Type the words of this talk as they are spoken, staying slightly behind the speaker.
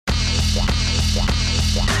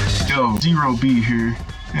Yo, Zero B here,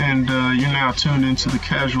 and you're now tuned into the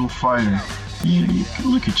Casual Fighter.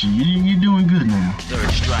 Look at you, you're doing good now. Third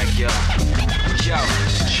strike, yo. Yo,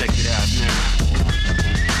 check it out now.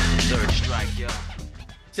 Third strike, yo.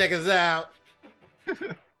 Check us out.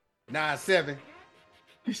 9-7.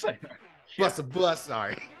 You say Bust a bus,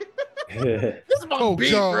 sorry. This is my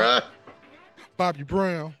beat, John. bro. Bobby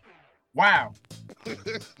Brown. Wow.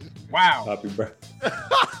 Wow. Bobby Brown. All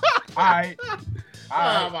right.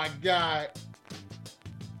 Oh my God.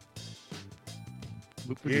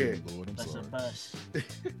 Look for Yeah. you, Lord. I'm Bust a sorry. bus.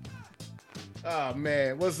 Oh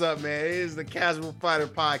man, what's up, man? It is the Casual Fighter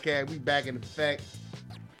Podcast. We back in effect.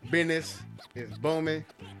 Business is booming.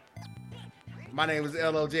 My name is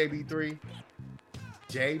LOJB3.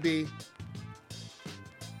 JB.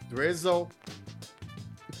 Drizzle.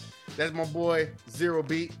 That's my boy Zero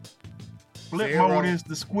Beat. Flip Zero. mode is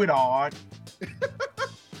the squid art.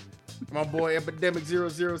 My boy Epidemic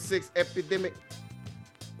 006 Epidemic.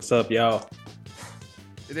 What's up, y'all?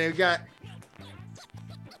 And then we got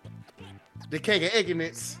the Cake of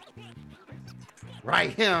Ignorance right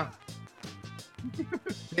here.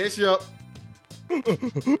 Bishop.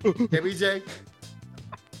 KBJ.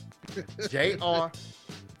 JR.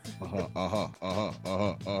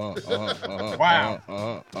 Wow.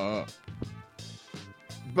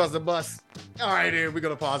 Buzz the bus. All right, here we're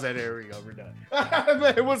gonna pause that. There we go. We're done.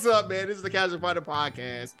 Man, what's up, man? This is the Casual Fighter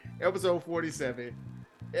Podcast, episode 47.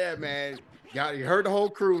 Yeah, man. You heard the whole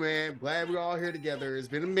crew, man. Glad we're all here together. It's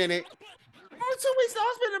been a minute. 2 weeks now.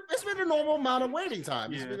 It's been a normal amount of waiting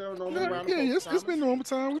time. It's Yeah. been a normal amount of It's been normal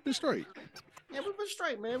time. We've been straight. Yeah, we've been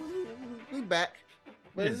straight, man. We back.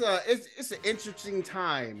 But it's an interesting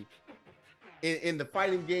time in the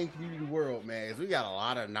fighting game community world, man. 'Cause we got a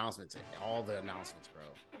lot of announcements, all the announcements, bro.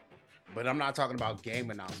 But I'm not talking about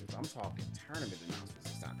game announcements. I'm talking tournament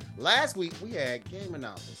announcements this time. Last week we had game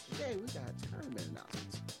announcements. Today we got tournament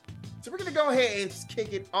announcements. So we're gonna go ahead and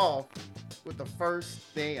kick it off with the first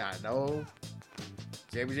thing. I know,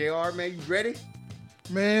 JBJR, man, you ready?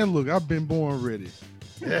 Man, look, I've been born ready.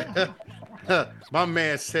 My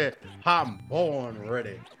man said, I'm born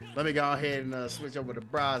ready. Let me go ahead and switch over to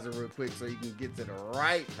browser real quick so you can get to the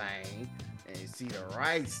right thing and see the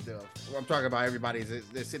right stuff. I'm talking about everybody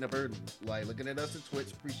that's sitting up here like looking at us at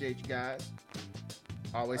Twitch. Appreciate you guys.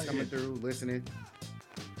 Always coming through, listening.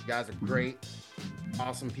 You guys are great.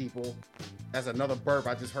 Awesome people. That's another burp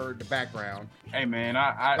I just heard in the background. Hey man,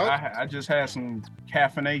 I just had some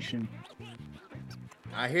caffeination.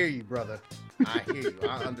 I hear you, brother. I hear you.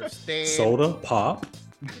 I understand. Soda pop.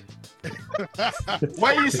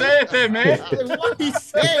 Why you said that, man? Why he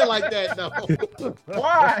saying like that though?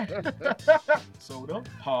 Why? Soda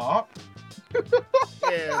pop.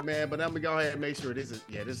 Yeah, man. But I'm gonna go ahead and make sure this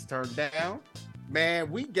is turned down.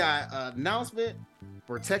 Man, we got an announcement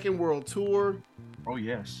for Tekken World Tour. Oh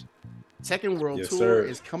yes. Tekken World Yes, Tour sir.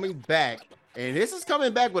 is coming back. And this is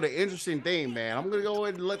coming back with an interesting thing, man. I'm gonna go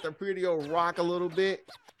ahead and let the video rock a little bit.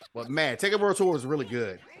 But man, Tekken World Tour is really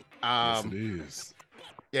good. Yes, it is.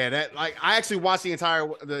 Yeah, that like I actually watched the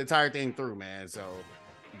entire thing through, man. So,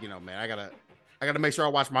 you know, man, I gotta make sure I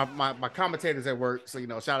watch my commentators at work. So, you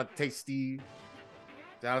know, shout out to Tate Steve,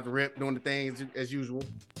 shout out to Rip doing the things as usual.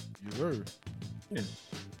 You heard. Yeah.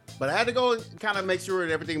 But I had to go and kind of make sure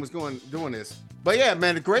that everything was doing this. But yeah,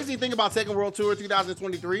 man, the crazy thing about Tekken World Tour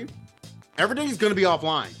 2023, everything's gonna be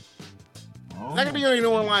offline. Oh. It's not gonna be any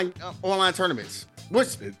online tournaments,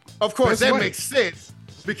 which of course Best that way. makes sense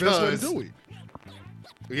Best way to because do it.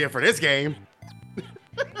 yeah, for this game,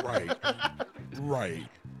 Right. Right.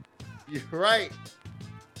 you're right.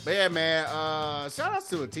 But yeah, man, shout out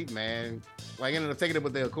to Atik, man. Like ended up taking it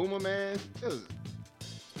with the Akuma, man. It was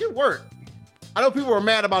good work. I know people were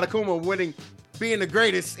mad about Akuma being the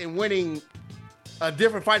greatest and winning a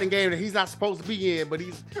different fighting game that he's not supposed to be in, but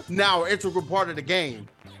he's now an integral part of the game.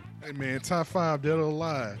 Hey, man, top 5 dead or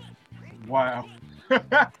alive. Wow.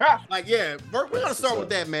 Like, yeah, we're gonna start with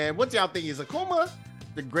that, man. What y'all think? Is Akuma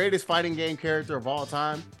the greatest fighting game character of all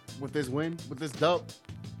time with this win, with this dub?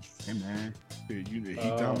 Hey man. Yeah,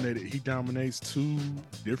 he dominates 2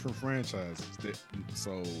 different franchises.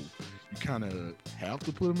 So you kind of have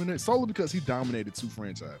to put him in there solely because he dominated 2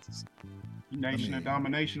 franchises. Nation of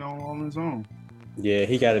domination on his own. Yeah,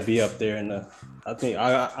 he got to be up there in the. I think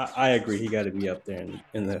I agree. He got to be up there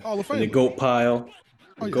in the Hall of in the Fame. goat pile,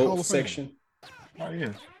 Oh, yeah, goat Hall of Fame. section. Oh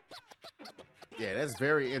yeah. Yeah, that's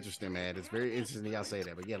very interesting, man. It's very interesting y'all say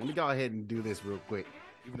that. But yeah, let me go ahead and do this real quick.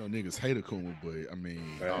 Even though niggas hate Akuma, but I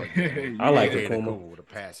mean, Right. I like hate Akuma. with a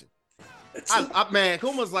passion. Man,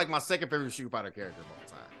 Akuma's like my second favorite Street Fighter character of all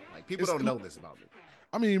time. Like people It's don't cool. know this about me.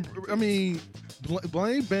 I mean, blame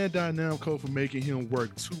Bandai Namco for making him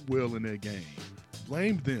work too well in that game.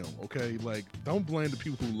 Blame them, okay? Like, don't blame the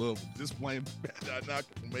people who love him. Just blame Bandai Namco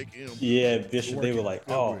for making him. Yeah, Bishop. They were like,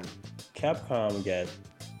 well. "Oh, Capcom got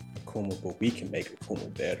Akuma, but we can make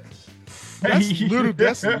Akuma better."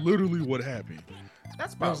 That's literally what happened.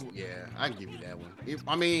 That's probably, yeah, I can give you that one.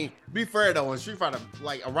 I mean, be fair though, in Street Fighter,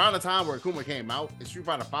 like around the time where Akuma came out in Street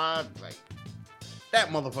Fighter 5, like that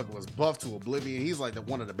motherfucker was buffed to oblivion. He's like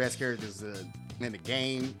one of the best characters in the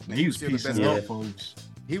game. He was still the piecing best. up, folks.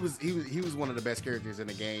 He was one of the best characters in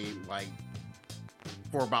the game. Like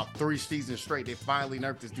for about 3 seasons straight, they finally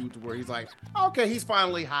nerfed this dude to where he's like, okay, he's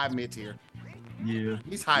finally high mid tier. Yeah,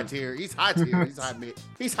 He's high tier. He's high tier. He's high mid.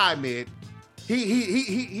 He's high mid.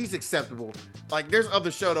 He's acceptable. Like there's other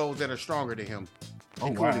Shotos that are stronger than him,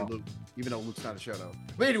 including Luke, even though Luke's not a Shoto.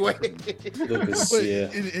 But anyway, Lucas, But yeah.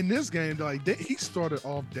 in this game, like he started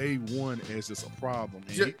off day one as just a problem,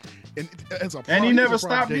 and he never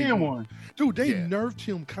stopped being one. Dude, they nerfed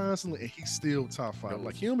him constantly, and he's still top 5.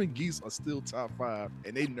 Like him and Geese are still top 5,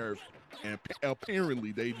 and they nerfed, and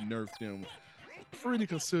apparently they nerfed him pretty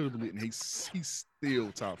considerably, and he's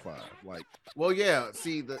still top 5. Like, well, yeah.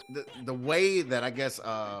 See, the way that I guess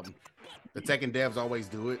the Tekken devs always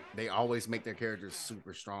do it, they always make their characters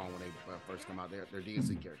super strong when they first come out. Their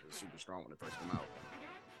DLC characters super strong when they first come out.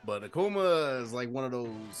 But Akuma is like one of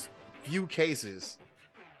those few cases.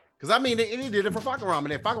 Because I mean, he did it for Fakaram,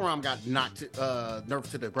 and then Fakaram got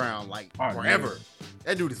nerfed to the ground like forever. Man.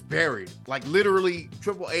 That dude is buried. Like literally,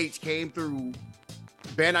 Triple H came through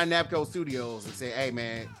Bandai Namco Studios and said, "Hey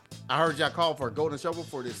man, I heard y'all call for a golden shovel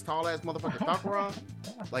for this tall ass motherfucker Fakaram,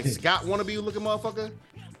 like Scott wannabe looking motherfucker,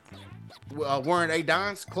 wearing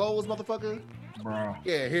Adon's clothes, motherfucker. Bro.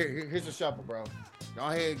 Yeah, here's a shovel, bro. Go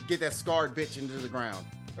ahead and get that scarred bitch into the ground."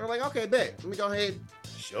 They're like, "Okay, bet. Let me go ahead,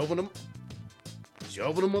 shovel them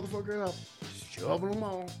motherfucker up, shovel them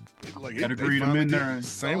all." Like gotta agree them in there.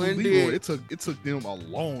 Same with Leroy. It took them a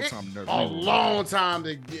long time to nerf a long time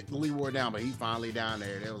to get Leroy down, but he finally down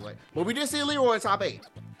there. They was like, but we did see Leroy in top 8.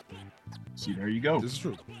 See, there you go. This is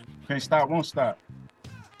true. Can't stop, won't stop.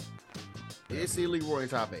 Did see Leroy in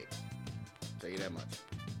top 8. Tell you that much.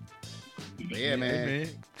 But yeah, man.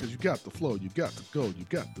 Because you got the flow, you got the go, you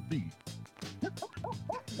got the beat.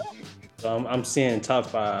 So I'm seeing top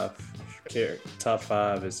 5 character. Top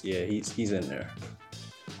 5 is he's in there.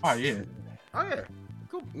 Oh yeah.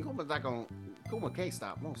 Kuma's not gonna. Kuma can't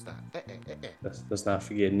stop, won't stop. Let's not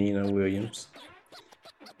forget Nina Williams.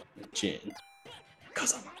 Jin.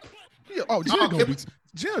 Yeah.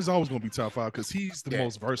 Jin is always gonna be top 5 because he's the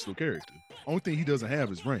most versatile character. Only thing he doesn't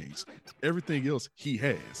have is range. Everything else he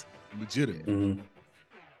has, legitimate. Mm-hmm.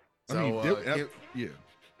 Yeah.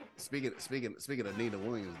 Speaking of Nina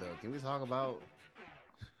Williams, though, can we talk about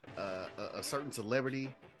a certain celebrity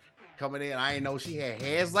coming in? I didn't know she had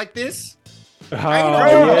hands like this.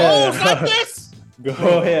 Hands like this. Go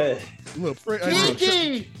ahead. Look,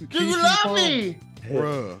 Kiki, do you love me,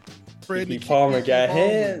 bruh? Freddie Palmer got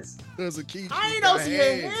hands. I didn't know she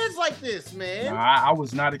had hands like this, man. I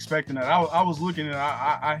was not expecting that. I was looking and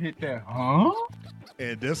I hit that. Huh?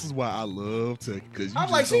 And this is why I love Tekken, because I'm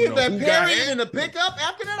like, she hit that parry in the pickup.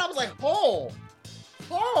 After that, I was like,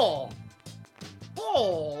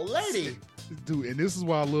 lady. Dude, and this is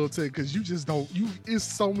why I love Tekken, because you just don't, it's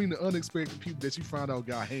so many unexpected people that you find out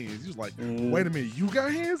got hands. You was like, wait a minute, you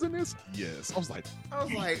got hands in this? Yes. I was like, I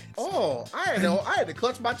had to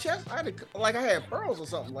clutch my chest. I had pearls or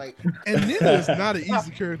something. Like, and Nina is not an easy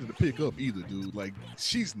character to pick up either, dude. Like,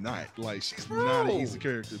 she's not an easy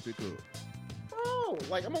character to pick up.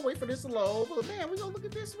 Like, I'm gonna wait for this to load, but man, we gonna look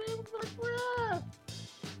at this, man. We're like, bruh,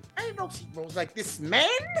 I didn't know she was like this, man.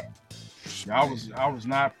 I was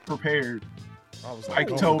not prepared. I was like,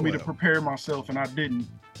 Ike told me to prepare myself, and I didn't.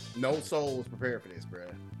 No soul was prepared for this,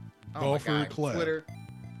 bruh. Oh my God. Twitter,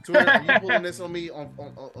 are you pulling this on me? On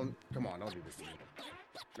come on, don't do this to me.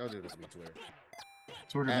 Don't do this to me, Twitter.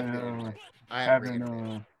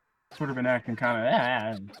 Twitter been acting kind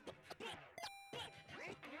of.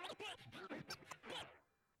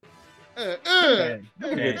 Look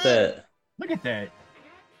at that. Look at that.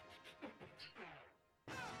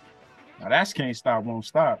 Now that's can't stop, won't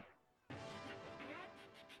stop.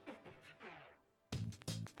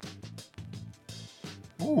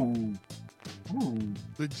 Ooh.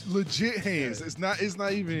 Legit hands. It's not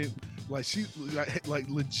even like she like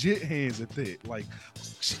legit hands at that. Like,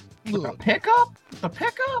 look. The pickup? The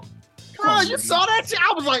pickup? Bro, you saw that shit?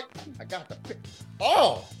 I was like, I got the pick.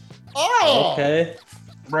 Oh. Okay.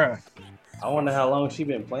 Bruh. I wonder how long she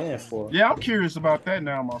been playing for. Yeah, I'm curious about that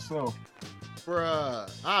now myself. Bruh.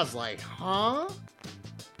 I was like, huh?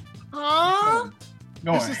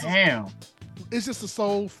 Going It's just a- ham. It's just the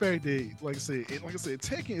sole fact that, like I said,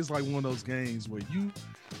 Tekken is like one of those games where you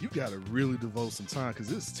gotta really devote some time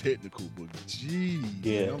because it's technical, but geez,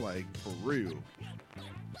 Yeah. like for real.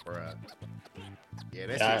 Bruh. Yeah,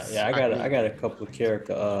 that's I got a couple of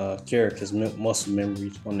characters muscle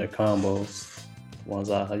memories on their combos, ones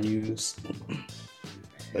I use.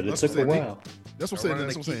 But it took a while. That's what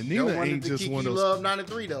I'm saying. Nina ain't just one of those. Love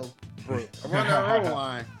 93 though. Bro, around that road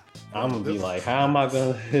line. I'm gonna be like, how am I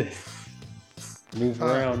gonna move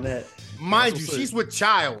around that? Mind you, she's with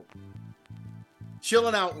Child,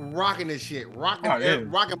 chilling out, rocking this shit, rocking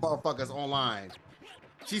motherfuckers online.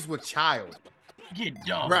 She's with Child. Get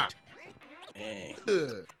done. Rock. Dang.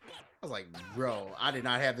 I was like, bro, I did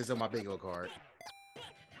not have this on my bingo card.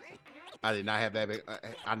 I did not have that.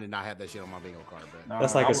 I did not have that shit on my bingo card, bro.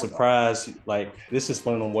 That's like a surprise. Like, this is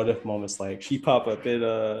one of them what if moments. Like, she pop up in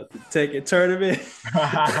the Tekken tournament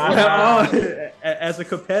as a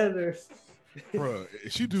competitor. Bro,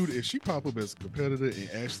 if she pop up as a competitor and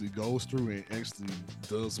actually goes through and actually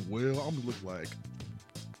does well, I'm gonna look like,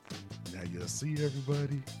 now you see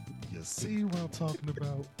everybody, you see what I'm talking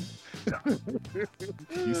about.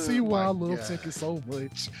 You see why I love Tekken so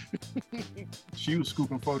much. She was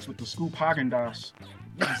scooping folks with the scoop Haagen-Dazs.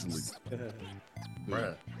 Easily.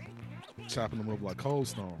 Bruh. Chopping them up like Cold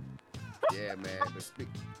Stone. Yeah, man. But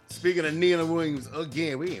speaking of Nina Williams,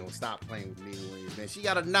 again, we ain't gonna stop playing with Nina Williams, man. She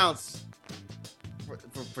got announced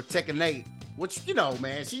for Tekken 8, which, you know,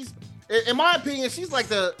 man, she's, in my opinion, she's like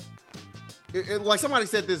like somebody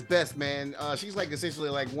said this best, man. She's like essentially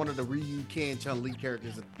like one of the Ryu, Ken, Chun-Li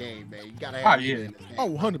characters of the game, man. You gotta have Nina in this game. Oh,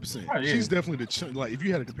 100%. She's definitely like, if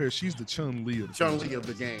you had to compare, she's the Chun-Li of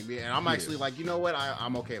the game. Yeah, and I'm actually like, you know what?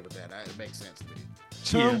 I'm okay with that. It makes sense to me.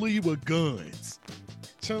 Chun-Li with guns.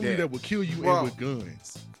 Chun-Li that will kill you and with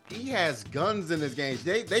guns. He has guns in this game.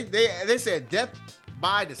 They said death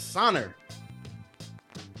by dishonor.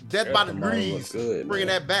 Death by degrees. Bringing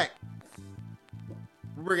that back.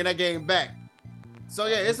 We're bringing that game back. So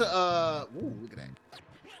yeah, it's a look at that.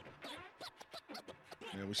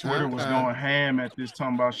 Yeah, Twitter was going ham at this,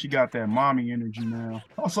 talking about she got that mommy energy now.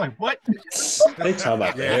 I was like, what? They talking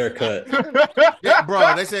about the haircut. Yeah,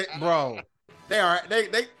 bro. They said, bro, they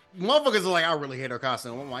motherfuckers are like, I really hate her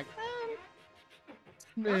costume. I'm like,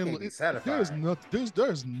 man, there's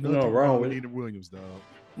nothing wrong with Nina Williams, dog.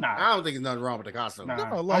 Nah, I don't think there's nothing wrong with the costume. Nah.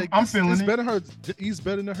 No, like I'm feeling it's it. better he's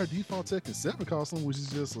better than her default Tekken 7 costume, which is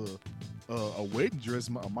just a wedding dress,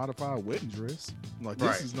 a modified wedding dress. Like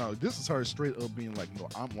this is her straight up being like, no,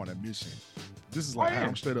 I'm on a mission. This is like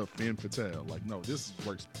I'm straight up femme fatale. Like, no, this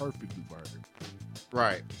works perfectly for her.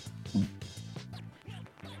 Right.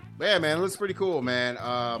 But yeah, man, it looks pretty cool, man.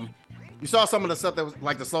 You saw some of the stuff that was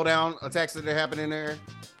like the slowdown attacks that are happening there.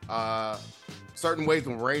 Certain ways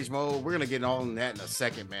in rage mode. We're gonna get on that in a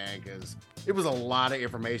second, man, because it was a lot of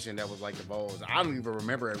information that was like divulged. I don't even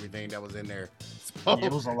remember everything that was in there. So,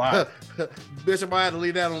 it was a lot. Bishop, I had to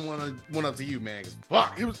leave that one up to you, man.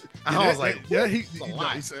 Fuck, it was. I was like, he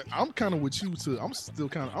said, I'm kind of with you too. I'm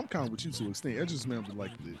kind of with you to an extent. I just remember like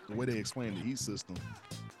the way they explained the heat system.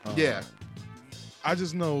 Yeah, I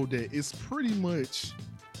just know that it's pretty much.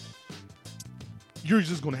 You're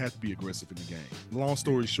just going to have to be aggressive in the game. Long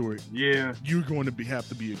story short, you're going to have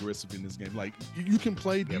to be aggressive in this game. Like, you can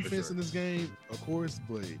play defense in this game, of course,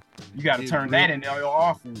 but you got to turn that into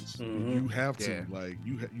your offense. You have to, like,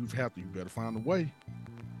 you have to. You better find a way.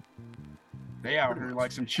 They out here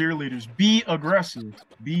like some cheerleaders. Be aggressive.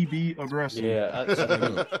 Be aggressive. Yeah,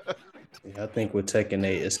 I think with Tekken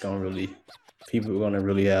 8, it's gonna really, people are gonna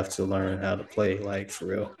really have to learn how to play, like, for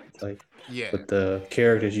real, like. Yeah. With the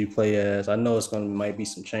characters you play as, I know might be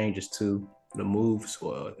some changes to the moves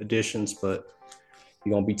or additions, but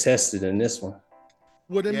you're gonna be tested in this one.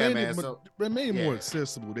 Well, they made it more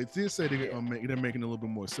accessible. They did say they're making it a little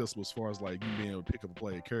bit more accessible as far as like you being able to pick up and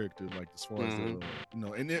play a character, like as far as and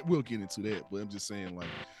we'll get into that. But I'm just saying, like,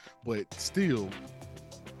 but still,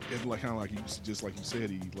 it's like kind of like you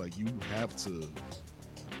said, you have to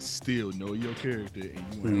still know your character and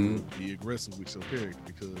you want to be aggressive with your character,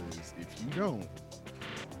 because if you don't,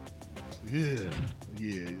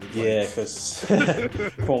 because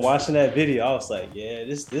from watching that video, I was like,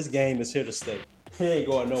 this game is here to stay. It ain't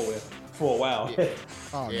going nowhere for a while.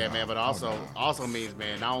 Man, but also means,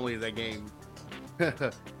 man, not only is that game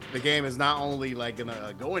the game is not only like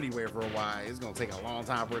gonna go anywhere for a while, it's gonna take a long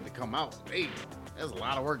time for it to come out. Hey, there's a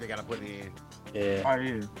lot of work they gotta put in.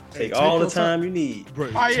 Take all the time you need.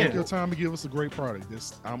 Bro, take your time to give us a great product.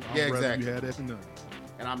 I'm glad you had that enough.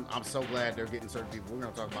 And I'm so glad they're getting certain people. We're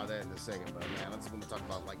gonna talk about that in a second, but man, I just want to talk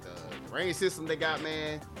about like the range system they got,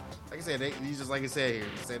 man. Like I said, they just like I said here,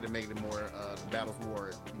 they said they're making it more the battles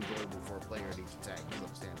more enjoyable for a player at each attack. It's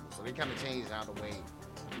understandable. So they kind of changed how the way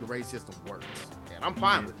the range system works, and I'm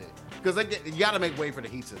fine with it because you got to make way for the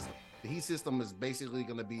heat system. The heat system is basically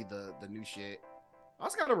gonna be the new shit.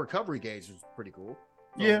 Also got a recovery gauge, which is pretty cool.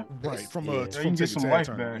 So Yeah, right. From you from get some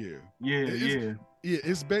life back. Yeah, Yeah. Yeah,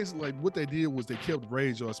 it's basically like what they did was they kept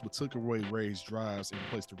rage arts but took away rage drives and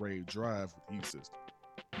replaced the rage drive with the heat system.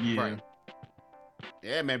 Yeah. Right.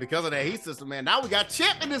 Yeah, man, because of that heat system, man. Now we got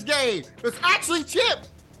Chip in this game. It's actually Chip.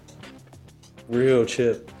 Real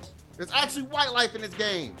Chip. There's actually white life in this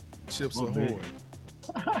game. Chips Little Ahoy.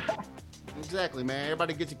 Exactly, man.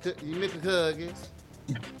 Everybody get your nigga huggies.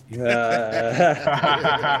 Yeah.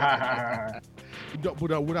 But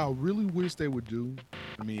what I really wish they would do,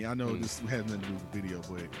 I mean, I know this has nothing to do with the video,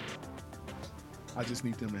 but I just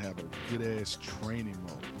need them to have a good ass training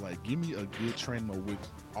mode. Like, give me a good training mode with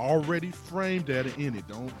already frame data in it.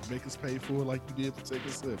 Don't make us pay for it like you did for Tekken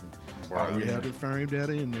 7. We have the frame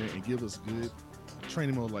data in there and give us good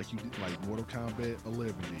training mode like you did, like Mortal Kombat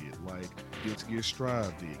 11 did, like Guilty Gear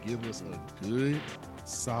Strive did. Give us a good,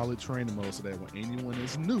 solid training mode so that when anyone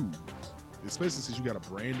is new, especially since you got a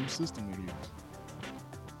brand new system in here,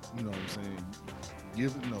 you know what I'm saying? They're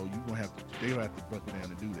gonna have to buckle down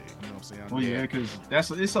to do that. You know what I'm saying? Well, yeah, because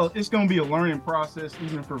it's gonna be a learning process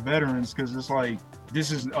even for veterans, because it's like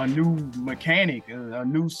this is a new mechanic, a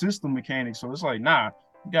new system mechanic. So it's like, nah,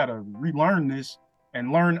 you gotta relearn this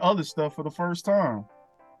and learn other stuff for the first time.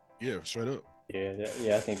 Yeah, straight up.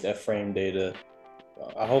 Yeah, I think that frame data,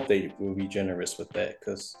 I hope they will be generous with that,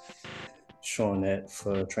 because showing that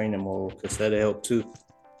for training mode, because that'll help too.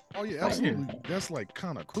 Oh yeah, absolutely. That's like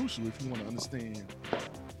kind of crucial if you want to understand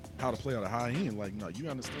how to play at a high end. Like, no, you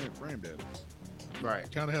understand frame data,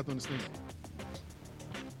 Right. kind of have to understand it.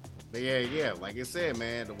 But yeah, like I said,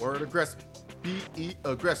 man, the word aggressive. Be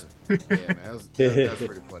aggressive. Yeah, man, that's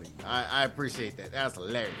pretty funny. I appreciate that. That's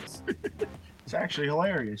hilarious. It's actually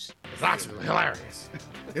hilarious. It's actually hilarious.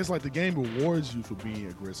 It's like the game rewards you for being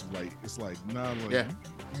aggressive. Like, it's like, nah, like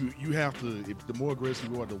you have to. If the more aggressive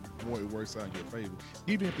you are, the more it works out in your favor.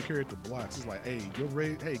 Even if the character blocks, it's like, hey, your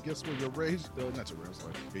rage. Hey, guess what? Your rage, not your rage.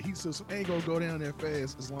 Like, your heat system ain't gonna go down that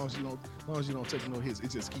fast as long as you don't take no hits.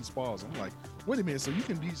 It just keeps pausing. I'm like, wait a minute. So you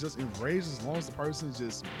can be just enraged as long as the person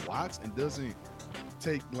just blocks and doesn't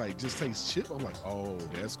just takes shit. I'm like, oh,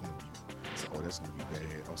 that's gonna be. That's gonna be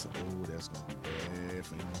bad. I said, oh, that's gonna be bad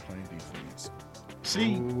for anyone playing defense.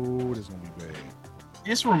 See, oh, that's gonna be bad.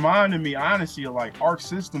 It's reminding me honestly of like Arc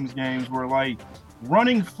Systems games where like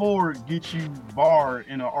running forward gets you barred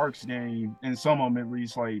in an Arcs game, in some of them at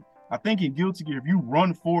least. Like I think in Guilty Gear, if you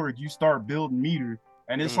run forward, you start building meter,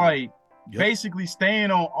 and it's like basically staying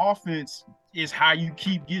on offense is how you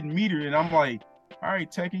keep getting meter. And I'm like, all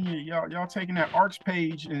right, Tekken, y'all taking that Arcs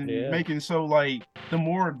page and making so like the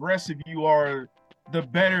more aggressive you are, the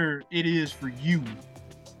better it is for you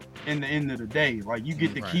in the end of the day. Like you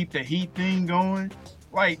get to keep the heat thing going.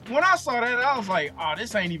 Like when I saw that, I was like, oh,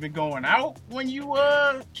 this ain't even going out when you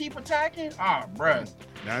keep attacking. Ah, bruh.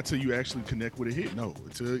 Not until you actually connect with a hit. No,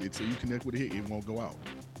 until you connect with a hit, it won't go out.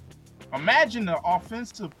 Imagine the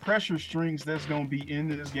offensive pressure strings that's gonna be in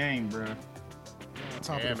this game, bruh. On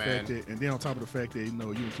top of the fact that, and then on top of the fact that you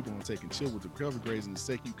can keep on taking chill with the recovery grades, and the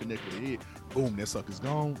second you connect with the hit, boom, that sucker's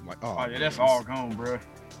gone. Like, oh yeah, that's all gone, bro.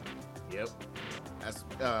 Yep.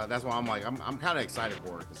 That's why I'm like, I'm kind of excited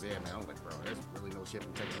for it, because man, I was like, bro, there's really no shit in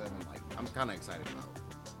Tekken 7. Like, I'm kind of excited about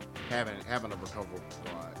having a recoverable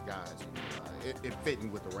guys, and it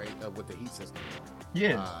fitting with the rate with the heat system.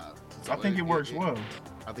 Yeah, so I think it works well.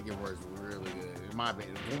 I think it works really good, in my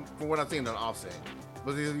opinion, from what I've seen on Offset.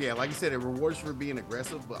 But yeah, like you said, it rewards you for being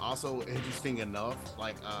aggressive, but also interesting enough.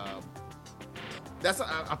 Like, I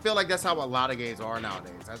feel like that's how a lot of games are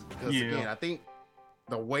nowadays. Because again, I think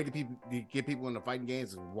the way to get people into fighting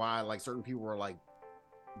games is why like certain people are like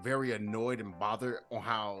very annoyed and bothered on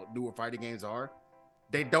how newer fighting games are.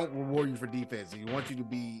 They don't reward you for defense. They want it to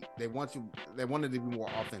be more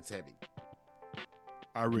offense heavy.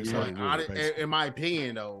 In my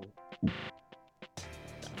opinion, though,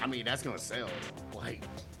 I mean, that's gonna sell. Like,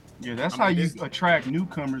 yeah, that's how you attract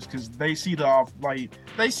newcomers, because they see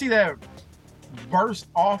that burst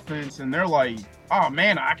offense, and they're like, oh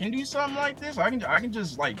man, I can do something like this. I can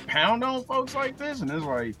just like pound on folks like this, and it's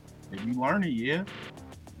like, if you learn it, yeah,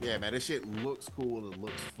 man, this shit looks cool. It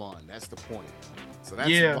looks fun. That's the point. So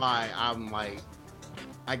that's why I'm like,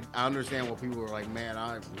 I understand what people are like, man,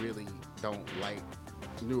 I really don't like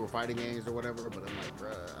newer fighting games or whatever, but I'm like,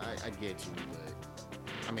 bruh, I get you, but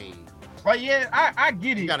I mean, Like, yeah, I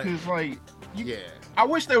get it, because like, I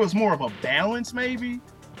wish there was more of a balance, maybe,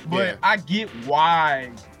 but I get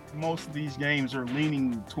why most of these games are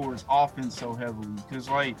leaning towards offense so heavily, because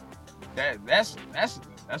like that's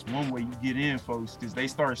one way you get in, folks, because they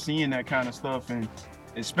start seeing that kind of stuff, and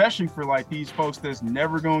especially for like these folks that's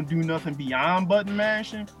never gonna do nothing beyond button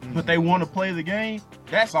mashing, but they want to play the game.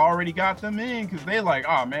 That's already got them in, because they're like,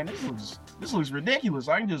 oh man, this looks ridiculous.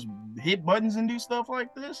 I can just hit buttons and do stuff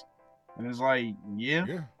like this, and it's like, yeah,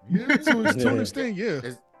 to an extent, yeah.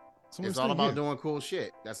 It's all about doing cool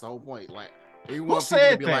shit. That's the whole point. Like, we want Who people to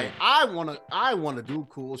said be that? like, I want to do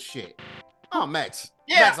cool shit. Oh, Max.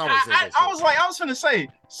 Yeah, Max always says that I was gonna say,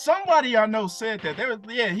 somebody I know said that.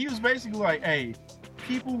 He was basically like, hey,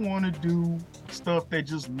 people want to do stuff that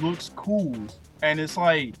just looks cool, and it's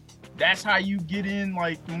like, that's how you get in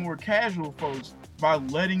like the more casual folks, by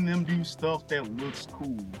letting them do stuff that looks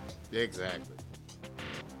cool. Exactly.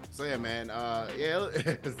 So yeah, man.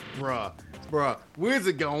 Bruh, when's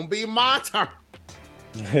it gonna be my turn?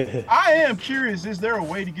 I am curious, is there a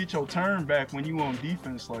way to get your turn back when you on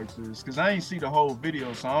defense like this? Because I ain't see the whole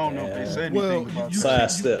video, so I don't know if they said anything about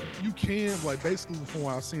that. You can, like, basically from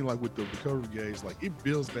what I've seen, like with the recovery gauge, like it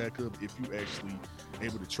builds back up if you actually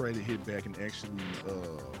able to trade a hit back and actually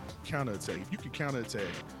counterattack. If you can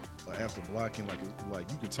counterattack after blocking,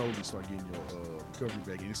 like you can totally start getting your recovery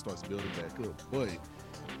back, and it starts building back up. But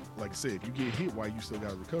like I said, if you get hit while you still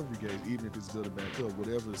got a recovery gauge, even if it's building back up,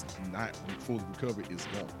 whatever's not fully recovered is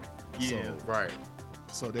gone. Yeah, so, right.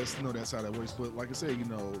 So that's how that works. But like I said,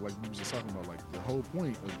 like we were just talking about, like the whole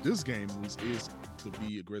point of this game is to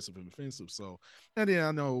be aggressive and offensive. So, and then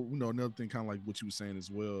I know, another thing, kind of like what you were saying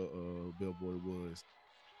as well, Bellboy, was,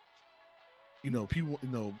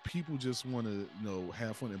 people just want to,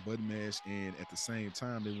 have fun and button mash, and at the same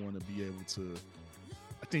time they want to be able to.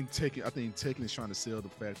 I think Tekken is trying to sell the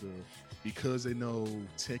fact of, because they know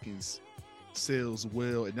Tekken sells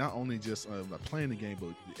well, and not only just like playing the game,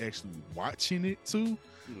 but actually watching it too.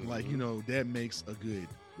 Mm-hmm. Like, that makes a good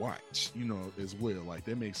watch, as well. Like,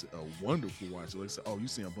 that makes it a wonderful watch. Like, oh, you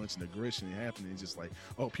see a bunch of aggression happening. It's just like,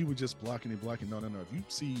 oh, people just blocking. No. If you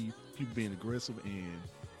see people being aggressive and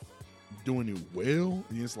doing it well,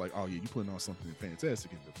 and it's like, oh yeah, you putting on something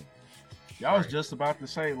fantastic in the thing. I was just about to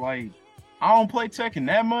say, like, I don't play Tekken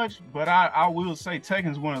that much, but I will say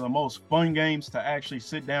Tekken's one of the most fun games to actually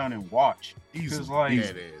sit down and watch. Because, like,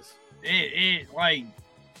 it is. It like,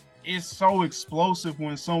 it's so explosive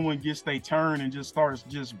when someone gets their turn and just starts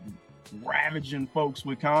just ravaging folks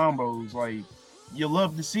with combos. Like, you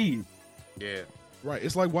love to see it. Yeah. Right.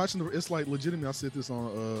 It's like watching it's like, legitimately, I said this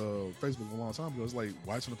on Facebook a long time ago. It's like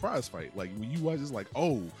watching a prize fight. Like, when you watch, it's like,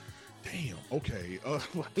 oh, damn, okay.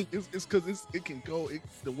 Like, it's because it can go,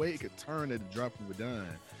 the way it could turn at the drop of a dime,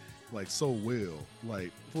 like, so well.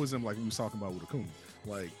 Like, for example, like we was talking about with Akuma.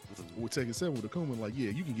 Like, we're taking 7 with Akuma, like, yeah,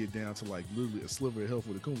 you can get down to like literally a sliver of health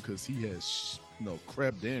with Akuma because he has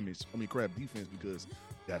crap defense, because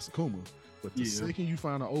that's Akuma. But the second you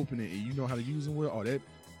find an opening and you know how to use him well, that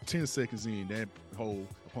 10 seconds in, that whole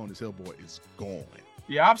opponent's health bar is gone.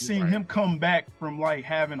 Yeah, I've seen him come back from like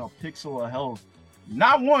having a pixel of health.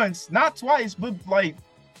 Not once, not twice, but like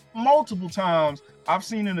multiple times. I've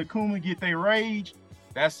seen an Akuma get their rage.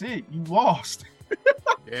 That's it. You lost.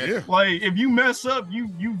 Yeah. Like, if you mess up,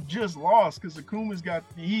 you just lost, because Akuma's got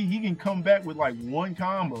he can come back with like one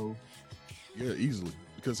combo. Yeah, easily,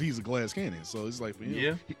 because he's a glass cannon. So it's like, for him,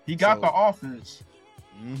 yeah, he got the offense.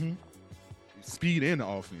 Mm-hmm. Speed and the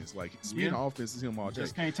offense. Like, speed and the offense is him all day.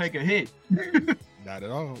 Just can't take a hit. Not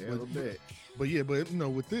at all. Yeah, a little bit. But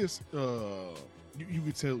with this, you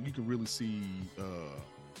can tell, you can really see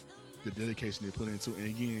the dedication they put into it. And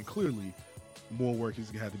again, clearly, more work has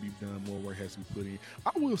had to be done. More work has to be put in.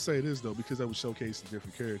 I will say this, though, because I was showcasing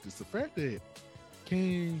different characters. The fact that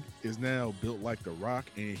King is now built like The Rock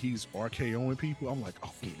and he's RKOing people, I'm like,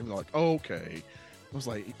 okay. I was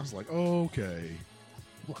like, okay.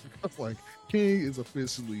 I was like, King is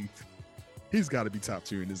officially, he's got to be top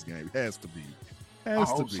tier in this game. It has to be. I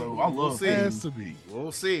hope so. I love King. Has to be.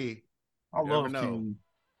 We'll see. I love King.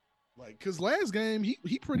 Like, because last game,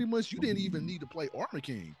 he pretty much, you didn't even need to play Armor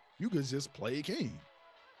King. You could just play King.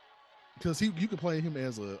 Because you could play him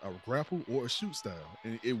as a grapple or a shoot style,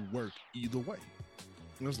 and it worked either way.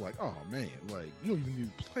 And it was like, oh man, like, you don't even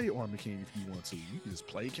need to play Armor King if you want to. You can just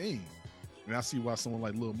play King. And I see why someone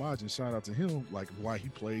like Lil Majin, shout out to him, like, why he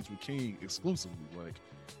plays with King exclusively. Like,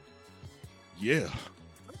 yeah.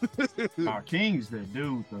 King's that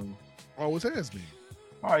dude, though. Always has been.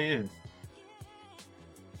 Oh, yeah.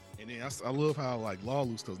 And then I love how, like, Law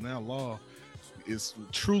lose, because now Law, is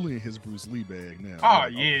truly in his Bruce Lee bag now. Oh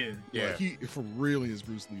yeah. Like, he for real in his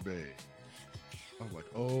Bruce Lee bag. I was like,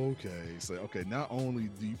 okay, so okay, not only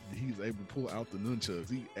he's able to pull out the nunchucks,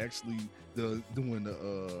 he actually doing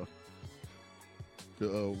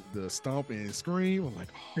the stomp and scream. I'm like,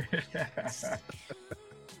 oh.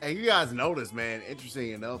 And you guys notice, man,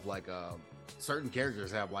 interesting enough, like certain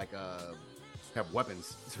characters have have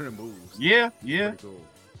weapons to their moves. Yeah. Pretty cool.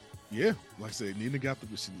 Yeah, like I said, Nina got the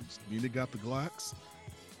Glocks.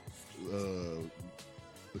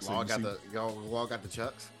 Law got the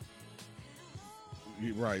Chucks.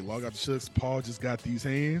 Right, Law got the Chucks. Paul just got these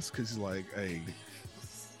hands because he's like, hey.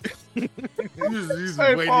 He was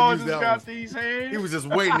Hey, waiting Paul to use just that got one. these hands. He was just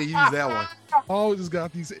waiting to use that one. Paul just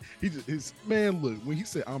got these. His man, look, when he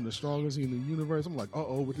said, I'm the strongest in the universe, I'm like,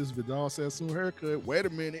 with this Vidal Sassoon haircut, wait a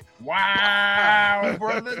minute. Wow,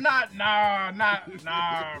 brother.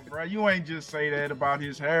 Nah, bro. You ain't just say that about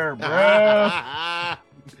his hair, bro.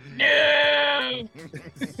 No.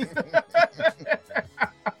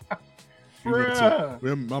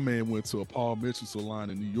 My man went to a Paul Mitchell salon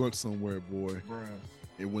in New York somewhere, boy. Bruh.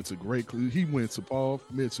 It went to Great Clips. He went to Paul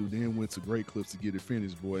Mitchell, then went to Great Clips to get it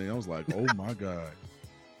finished, boy. And I was like, oh my God.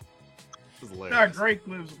 Not Great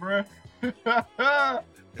Clips, bro.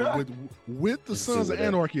 And with the Sons of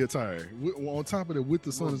Anarchy attire. On top of that, with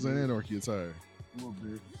the Sons of Anarchy attire. A little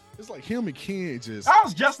bit. It's like him and Ken just. I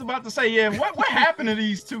was just about to say, yeah, what happened to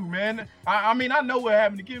these two, man? I mean, I know what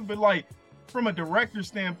happened to Ken, but like, from a director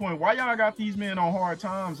standpoint, why y'all got these men on hard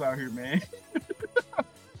times out here, man?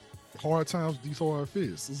 Hard times, these hard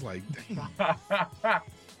fists. It's like, damn. A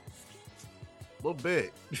little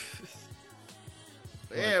bit.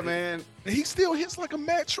 Yeah, man. And he still hits like a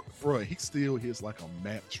Mack truck. Bro, he still hits like a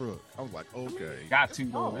Mack truck. I was like, okay. Got to,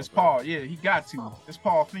 though. It's Paul. Yeah, he got to. It's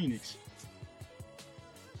Paul Phoenix.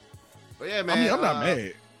 But yeah, man. I mean, I'm not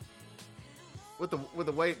mad. With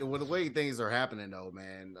the way things are happening, though,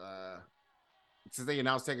 man. Since they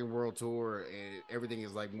announced Tekken World Tour and everything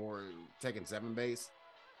is like more Tekken 7 based,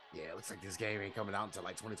 yeah, it looks like this game ain't coming out until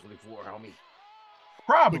like 2024, homie.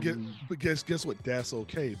 Probably. But guess what? That's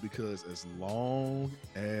okay, because as long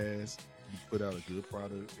as you put out a good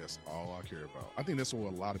product, that's all I care about. I think that's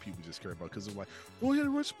what a lot of people just care about, because they're like, oh yeah,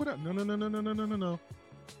 let's put out. No.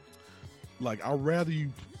 Like, I'd rather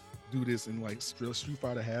you do this and like Street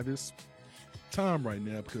Fighter have this time right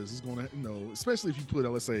now, because it's gonna, especially if you put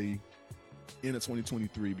out, let's say, end of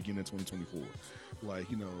 2023, beginning of 2024, like,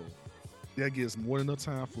 that gives more than enough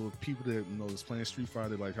time for people that is playing Street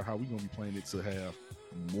Fighter, like how we gonna be playing it, to have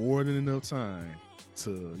more than enough time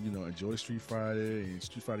to enjoy Street Fighter, and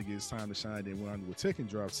Street Fighter gets time to shine. Then when Tekken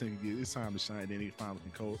drops, Tekken get its time to shine. Then it finally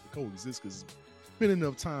can coexist, because it's been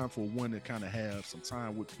enough time for one to kind of have some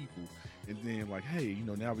time with people, and then like, hey,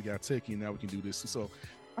 now we got Tekken, now we can do this. So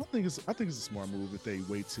I think it's a smart move if they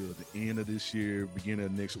wait till the end of this year, beginning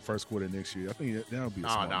of first quarter of next year. I think that'll be a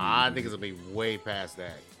smart move. I think it's gonna be way past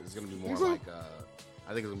that. It's gonna be more like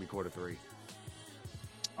I think it's gonna be quarter 3.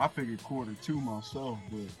 I figured quarter 2 myself,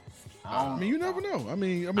 but I mean, you never know. I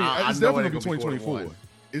mean, it's definitely gonna be 2024.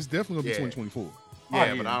 It's definitely gonna be 2024.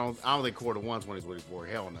 Yeah, but I don't think quarter 1 2024.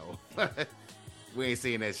 Hell no. We ain't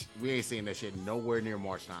seeing that shit nowhere near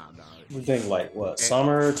March time, dog. We think like what?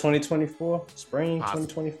 Summer 2024, spring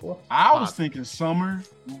 2024. I was thinking summer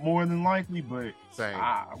more than likely, but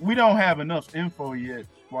we don't have enough info yet,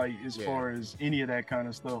 like as far as any of that kind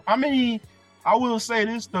of stuff. I mean, I will say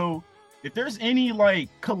this though, if there's any like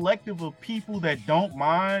collective of people that don't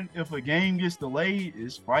mind if a game gets delayed,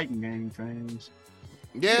 it's fighting game fans.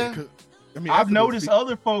 Yeah. I mean, I've noticed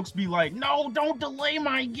other folks be like, "No, don't delay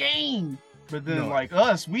my game." But then, like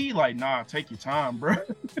us, we like, nah, take your time, bro.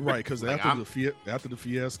 Right, because after the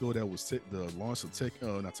fiasco that was the launch of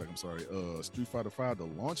Street Fighter 5, the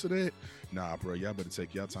launch of that, nah, bro, y'all better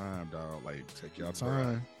take your time, dog. Like, take your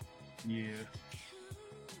time. Yeah.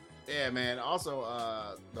 Yeah, man. Also,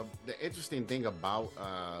 the interesting thing about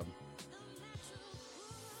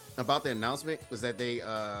the announcement was that they,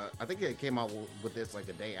 I think they came out with this like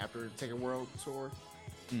the day after Tekken World Tour.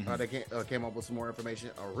 Mm-hmm. They came up with some more information.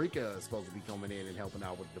 Arika is supposed to be coming in and helping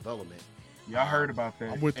out with development. Yeah, I heard about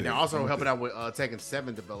that. And they're also helping out with Tekken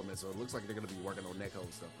 7 development, so it looks like they're going to be working on netcode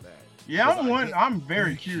stuff for that. Yeah, I'm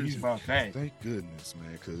very curious about that. Thank goodness,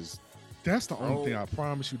 man, because that's the only thing I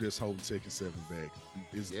promise you that's holding Tekken 7 back.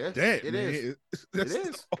 Is that, it man. is. That's the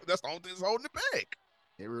only thing that's holding it back.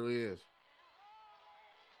 It really is.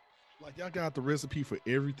 Like, y'all got the recipe for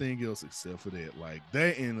everything else except for that. Like,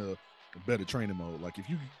 that and a better training mode. Like, if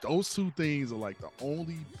those two things are like the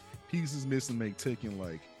only pieces missing to make Tekken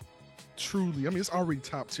like truly, I mean, it's already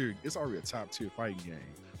top tier. It's already a top tier fighting game,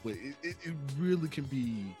 but it really can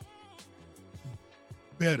be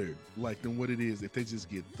better like than what it is if they just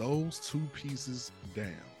get those 2 pieces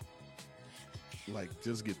down. Like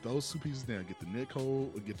just get those 2 pieces down, get the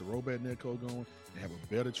netcode, or get the robot netcode going, and have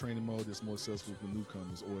a better training mode that's more accessible for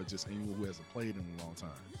newcomers or just anyone who hasn't played in a long time.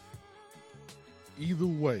 Either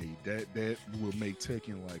way, that will make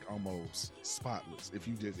Tekken like almost spotless if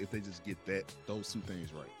they just get those 2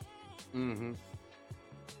 things right. Mm-hmm.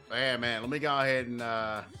 Yeah, man. Let me go ahead and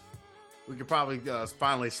we could probably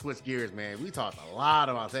finally switch gears, man. We talked a lot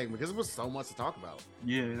about Tekken because there was so much to talk about.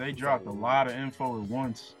 Yeah, they dropped a lot of info at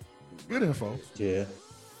once. Good info. Yeah.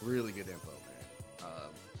 Really good info, man.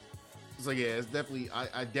 So yeah, it's definitely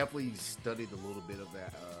I definitely studied a little bit of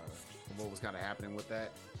that of what was kind of happening with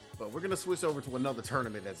that. But we're gonna switch over to another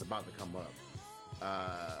tournament that's about to come up.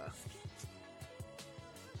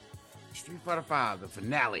 Street Fighter V, the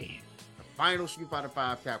finale, the final Street Fighter V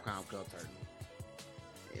Capcom Cup tournament.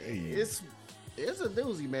 Hey. It's a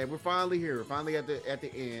doozy, man. We're finally here. We're finally at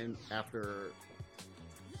the end after,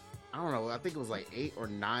 I don't know, I think it was like 8 or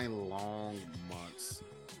 9 long months.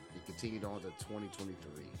 It continued on to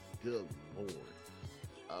 2023. Good Lord.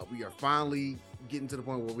 We are finally getting to the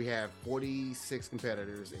point where we have 46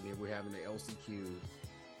 competitors, and then we're having the LCQ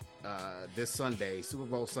this Sunday, Super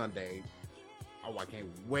Bowl Sunday. Oh, I can't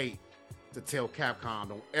wait to tell Capcom,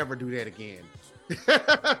 don't ever do that again.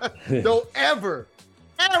 Don't ever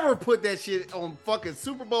put that shit on fucking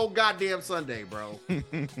Super Bowl goddamn Sunday, bro.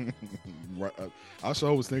 Right. I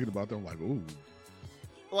sure was thinking about that. I'm like, ooh.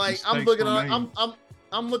 Like, I'm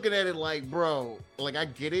looking at it like, bro, like I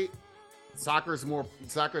get it. Soccer is a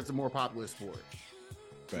more popular sport.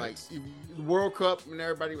 Facts. Like the World Cup and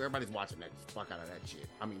everybody's watching that fuck out of that shit.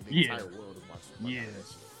 I mean, the entire world is watching the fuck out of that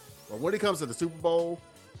shit. But when it comes to the Super Bowl,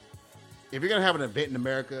 if you're gonna have an event in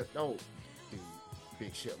America, don't do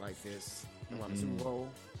big shit like this. On the Super Bowl,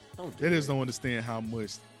 don't do They just don't understand how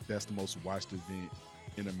much that's the most watched event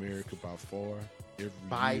in America by far every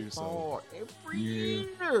year. Every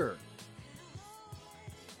year.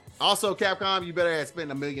 Also, Capcom, you better have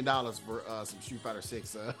spent $1 million for some Street Fighter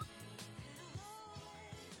 6.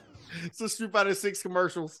 Some Street Fighter 6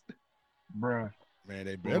 commercials. Bruh. Man,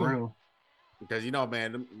 they For better. real. Because, you know,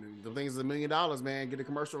 man, the things is $1 million, man. Get a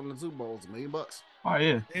commercial on the Super Bowl. It's $1 million. Oh,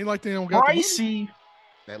 yeah. Ain't like they don't got the money. Pricey.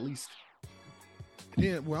 At least.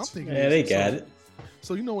 Yeah, well, I'm thinking. Yeah, they got it.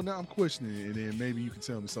 So you know what? Now I'm questioning it, and then maybe you can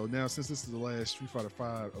tell me. So now, since this is the last Street Fighter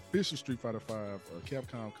V official Street Fighter V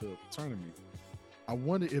Capcom Cup tournament, I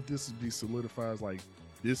wonder if this would be solidified as like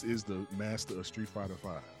this is the master of Street Fighter V.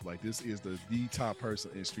 Like this is the top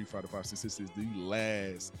person in Street Fighter V, since this is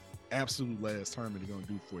the absolute last tournament they're gonna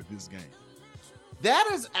do for this game. That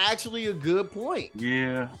is actually a good point.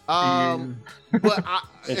 Yeah. But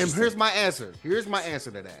and here's my answer. Here's my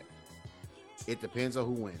answer to that. It depends on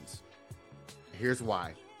who wins. Here's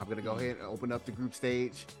why. I'm gonna go ahead and open up the group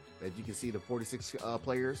stage that you can see the 46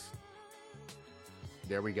 players.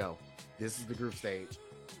 There we go. This is the group stage.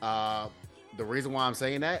 The reason why I'm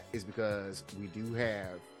saying that is because we do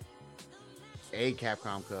have a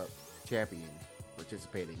Capcom Cup champion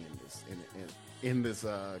participating in this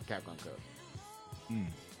Capcom Cup.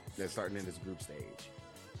 That's starting in this group stage.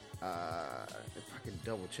 If I can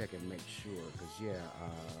double check and make sure, because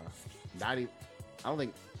I don't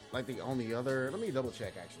think like the only other. Let me double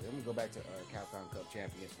check actually. Let me go back to Capcom Cup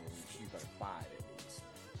champions for Street Fighter 5 at least.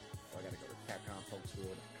 So I gotta go to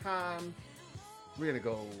CapcomPokeStool.com. We're gonna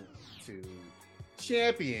go to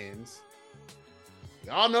champions.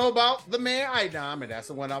 Y'all know about the man Idom, and that's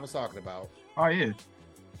the one I was talking about. Oh, yeah.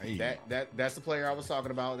 Hey. That's the player I was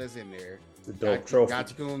talking about that's in there. The dope trophy.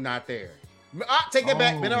 Gachikun not there. Take that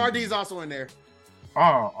back. Minardi is also in there.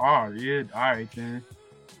 Oh, yeah. All right, then.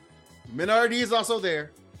 Minardi is also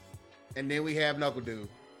there. And then we have Knuckle Dude.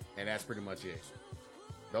 And that's pretty much it.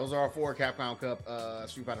 Those are our 4 Capcom Cup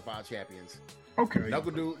Street Fighter 5 champions. Okay.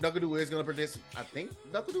 Knuckle Dude is going to participate. I think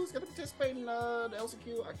Knuckle Dude is going to participate in the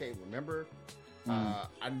LCQ. I can't remember.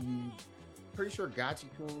 I'm pretty sure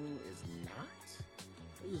Gachikun is not.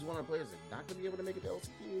 He was one of the players that's not going to be able to make it to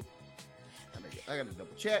LCQ. I got to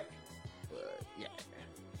double check. But yeah.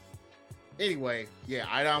 Anyway, yeah,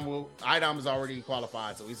 Idom is already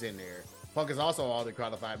qualified, so he's in there. Punk is also already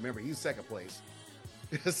qualified. Remember, he's second place.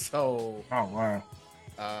 So, oh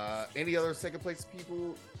wow. Any other second place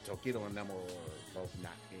people? Tokido and them are both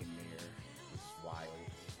not in there. It's wild.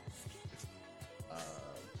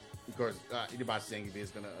 Of course, anybody saying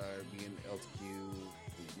is gonna be in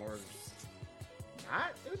LTQ. More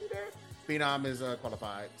not gonna be there. Phenom is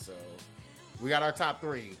qualified, so we got our top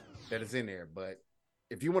 3 that is in there. But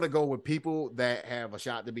if you want to go with people that have a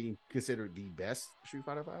shot to be considered the best Street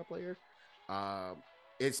Fighter 5 player,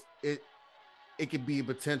 it's it could be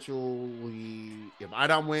potentially if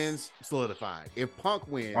Idom wins, solidified. If Punk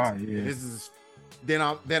wins, this is then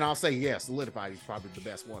I'll say yes, solidified. He's probably the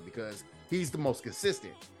best one because he's the most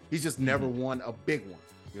consistent. He's just never won a big one.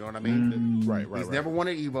 You know what I mean? Right. He's never won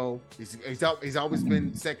an Evo. He's always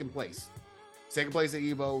been second place. Second place at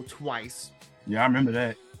Evo twice. Yeah, I remember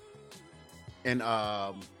that. And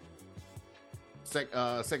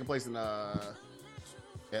second place in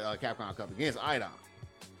Capcom Cup against Idom.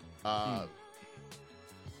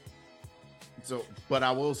 So, but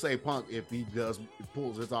I will say Punk, if he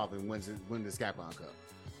pulls this off and wins this Capcom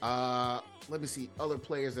Cup. Let me see other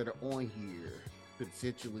players that are on here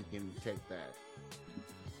potentially can take that.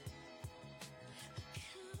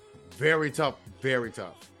 Very tough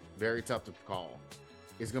to call.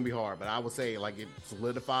 It's gonna be hard, but I would say like if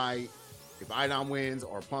solidified, if Idom wins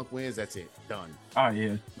or Punk wins, that's it, done. Oh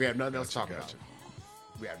yeah, we have nothing else to talk about.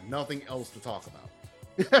 We have nothing else to talk about.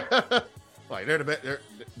 Like they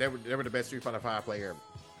were the best Street Fighter 5 player ever.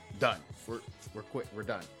 Done. We're quit. We're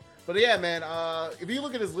done. But yeah, man. If you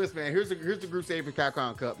look at this list, man, here's the group stage for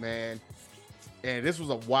Capcom Cup, man. And this was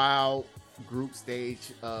a wild group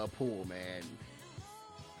stage pool, man.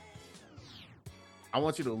 I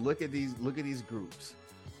want you to look at these groups.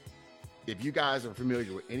 If you guys are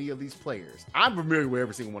familiar with any of these players, I'm familiar with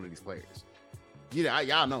every single one of these players. You know,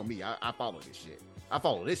 y'all know me. I follow this shit. I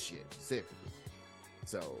follow this shit specifically.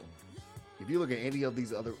 So if you look at any of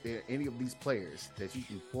these players that you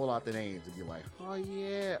can pull out the names and be like, oh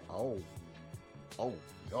yeah, oh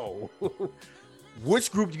no.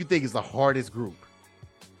 Which group do you think is the hardest group?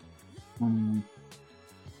 I'm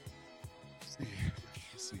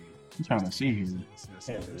trying to see here.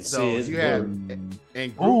 So you have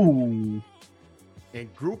in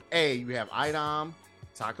group A, you have Idom,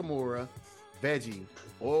 Takamura, Veggie,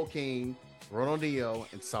 Oil King,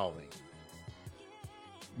 Ronaldinho, and Solving.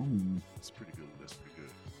 That's pretty good.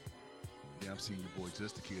 Yeah, I'm seeing your boy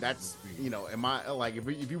Just a Kid. That's, you know, am I like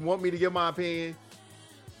if you want me to give my opinion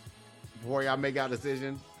before y'all make our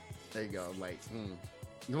decision, there you go. Like,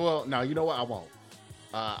 well, no, you know what? I won't.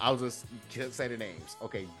 I'll just say the names.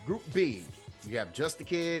 Okay, Group B, you have Just a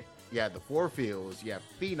Kid, you have the Four Fields, you have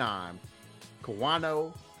Phenom,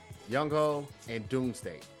 Kawano, Young-Ho, and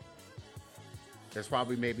Doomsday. There's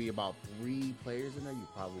probably maybe about 3 players in there you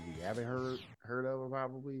probably haven't heard of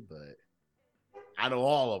probably, but I know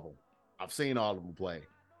all of them. I've seen all of them play.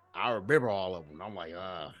 I remember all of them. I'm like,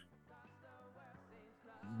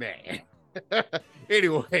 man.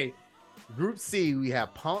 Anyway, Group C, we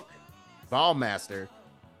have Punk, Ballmaster,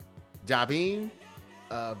 Jabin,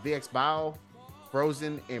 VX Bao,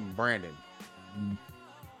 Frozen, and Brandon.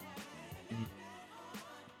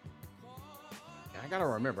 I gotta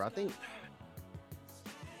remember. I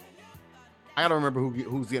gotta remember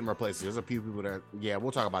who's getting replaced. There's a few people that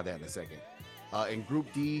we'll talk about that in a second. In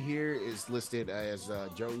Group D here is listed as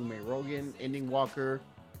Joe Ume Rogan, Ending Walker,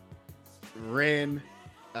 Ren,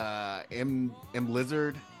 M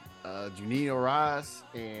Lizard, Junino Raz,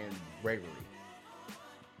 and Bravery.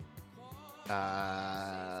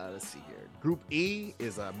 Let's see here. Group E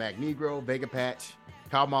is Magnegro, Vega Patch,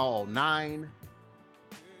 Kalmal 09,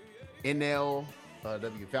 NL,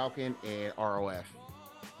 W Falcon, and ROF.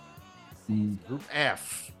 Group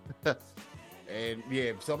F. And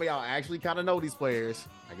yeah, some of y'all actually kind of know these players.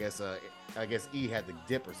 I guess E had the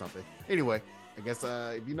dip or something. Anyway, I guess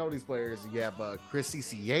if you know these players, you have Chris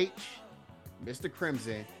CCH, Mr.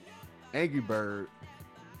 Crimson, Angry Bird,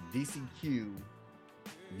 DCQ,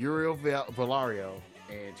 Uriel Valario,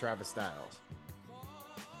 and Travis Styles.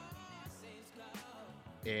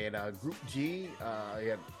 And Group G,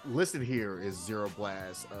 listed here is Zero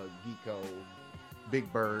Blast, Geeko, Big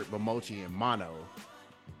Bird, Momochi, and Mono.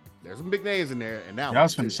 There's some big names in there, and now I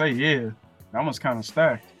was going to say, that one's kind of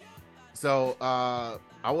stacked. So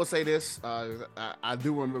I will say this: I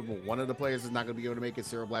do remember one of the players is not going to be able to make it.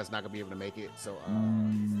 Zero Blast is not going to be able to make it. So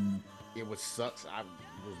it which sucks. I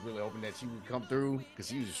was really hoping that she would come through because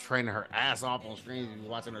she was just training her ass off on streams. You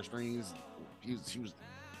watching her streams, she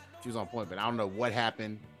was on point. But I don't know what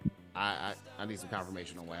happened. I need some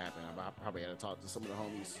confirmation on what happened. I probably had to talk to some of the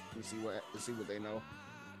homies and see what they know.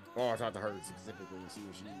 Or I talked to her specifically and see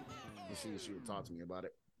if she would talk to me about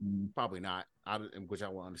it. Probably not, which I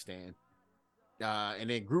will understand. And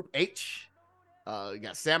then Group H, you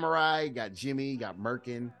got Samurai, you got Jimmy, you got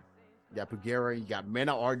Merkin, you got Pugera, you got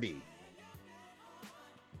Mena RD.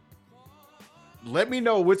 Let me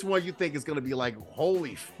know which one you think is going to be like,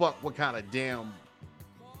 holy fuck, what kind of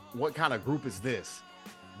group is this?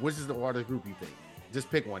 Which is the hardest group you think? Just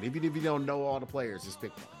pick one. Even if you don't know all the players, just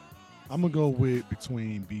pick one. I'm gonna go with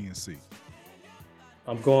between B and C.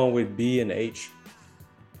 I'm going with B and H.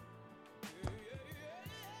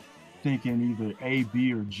 thinking either A,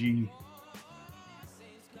 B, or G.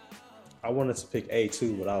 I wanted to pick A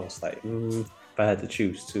too, but I was like, if I had to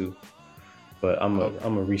choose two. But I'm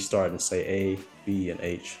gonna restart and say A, B, and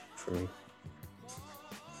H for me.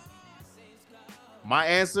 My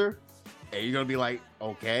answer, and you're gonna be like,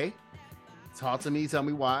 okay, talk to me, tell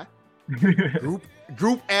me why.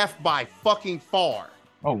 Group F by fucking far.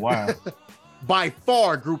 Oh wow. By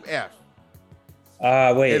far, Group F.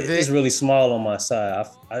 Wait, it's really small on my side.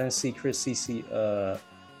 I didn't see Chris CCH,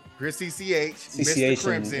 Mr.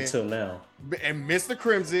 Crimson until now. And Mr.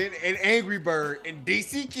 Crimson and Angry Bird and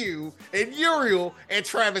DCQ and Uriel and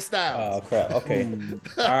Travis Styles. Oh crap! Okay,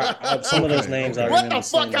 some of those names I what remember. the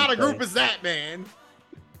fuck kind of group is that, man?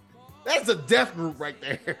 That's a death group right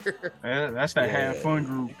there. That's that have fun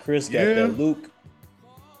group. Chris got that Luke.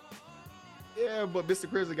 Yeah, but Mr.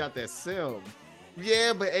 Crimson got that Sim.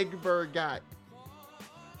 Yeah, but Angry Bird got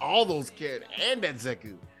all those kids and that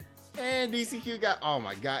Zeku. And DCQ got, oh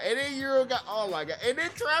my god. And then Euro got, oh my god. And then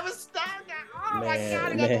Travis Styles got, oh my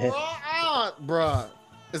god. He got the raw out, bruh.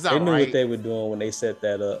 Is that They knew right? what they were doing when they set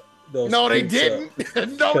that up. No, they didn't.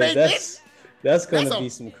 No, they didn't. That's gonna be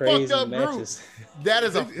some crazy matches. That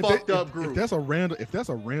is a fucked up group. If that's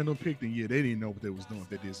a random pick, then yeah, they didn't know what they was doing if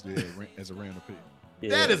they just did it as a random pick.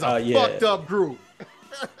 Yeah. That is a fucked up group.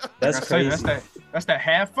 That's crazy. That's that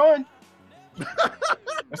have fun.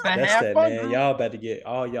 That's that fun, man. Y'all about to get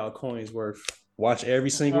all y'all coins worth. Watch every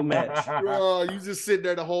single match. Bro, you just sitting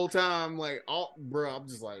there the whole time, like, oh, bro. I'm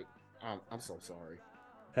just like, I'm so sorry.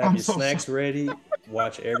 Have your snacks ready.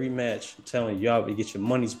 Watch every match. I'm telling you, y'all to get your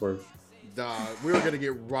money's worth. Dog, we were gonna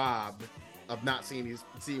get robbed of not seeing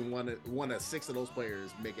one of 6 of those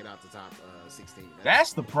players make it out to top 16.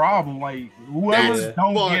 That's the problem. Like whoever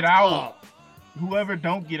don't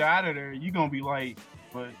get out of there, you're gonna be like,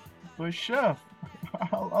 but Chef,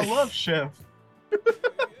 I love Chef.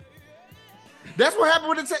 That's what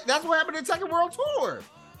happened with that's what happened in Tekken World Tour.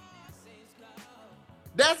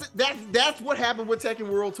 That's what happened with Tekken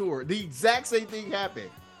World Tour. The exact same thing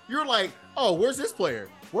happened. You're like, oh, where's this player?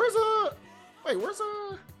 Where's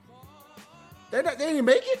they didn't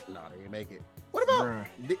make it? No, they didn't make it. What about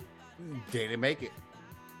they didn't make it?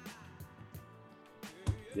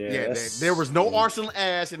 Yeah, there was no Arsenal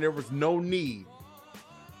Ash and there was no need.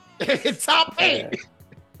 Top 8.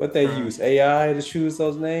 What they use AI to choose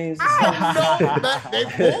those names? I don't know. They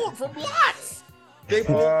pulled from lots. It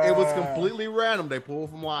was completely random. They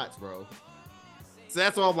pulled from lots, bro. So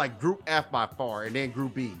that's why I'm like Group F by far, and then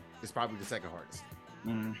Group B is probably the second hardest.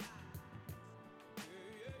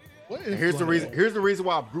 Here's the reason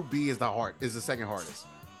why Group B is the second hardest.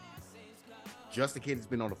 Just the Kid has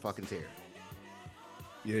been on the fucking tear.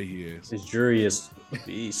 Yeah, he is. His jury is a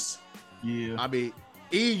beast. Yeah. I mean,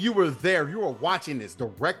 E, you were there. You were watching this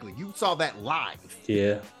directly. You saw that live.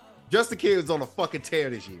 Yeah. Just the Kid is on a fucking tear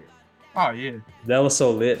this year. Oh yeah. That was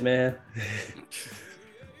so lit, man.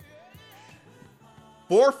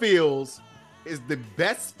 Four Fields is the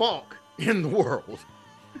best Falk in the world.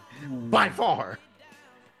 By far.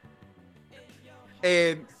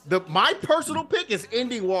 And my personal pick is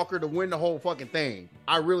Ending Walker to win the whole fucking thing.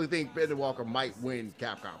 I really think Ending Walker might win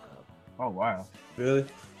Capcom Cup. Oh wow. Really?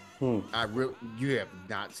 You have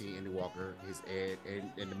not seen Ending Walker, his Ed,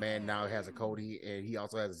 and the man now has a Cody, and he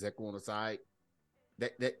also has a Zeku on the side.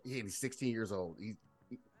 He's 16 years old.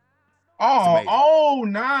 Now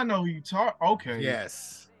I know who you talk. Okay.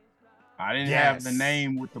 Yes. I didn't have the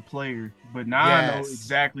name with the player, but now I know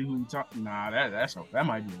exactly who you talk. Nah, that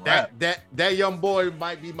might be right. That young boy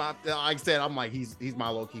might be my. Like I said, I'm like he's my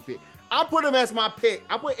low key pick. I put him as my pick.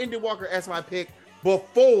 I put Ending Walker as my pick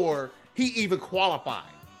before he even qualified.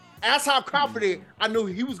 That's how confident I knew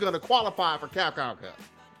he was going to qualify for Capcom Cup.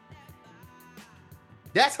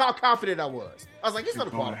 That's how confident I was. I was like, he's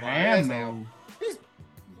going to qualify.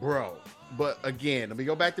 Bro. But again, let me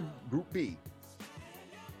go back to Group B.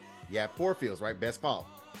 Yeah, Four Fields, right? Best Paul.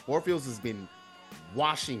 Four Fields has been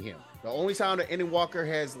washing him. The only time that Ending Walker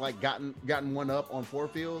has like gotten one up on Four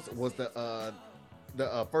Fields was the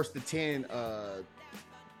first to 10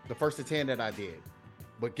 that I did.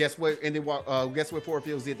 But guess what? Guess what Four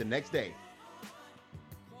Fields did the next day?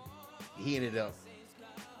 He ended up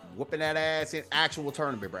whooping that ass in actual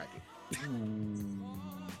tournament bracket.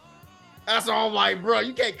 That's all I'm like, bro.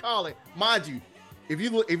 You can't call it, mind you. If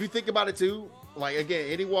you think about it too, like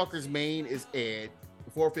again, Ending Walker's main is Ed.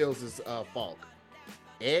 Four Fields is Falk.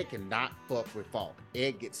 Ed cannot fuck with Falk.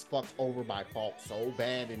 Ed gets fucked over by Falk so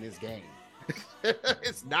bad in this game.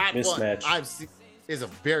 It's not mismatch. Fun. It's a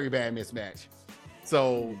very bad mismatch.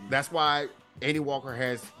 So that's why Ending Walker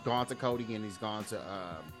has gone to Cody and he's gone to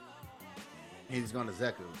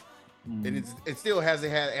Zeku. and it still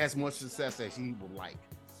hasn't had as much success as he would like.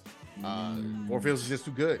 Warfields is just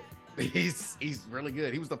too good. He's really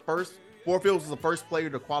good. He was the first. Warfields was the first player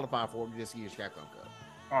to qualify for this year's Capcom Cup.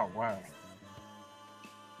 Oh wow!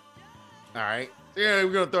 All right, yeah,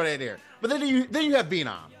 we're gonna throw that there. But then you have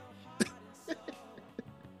Phenom.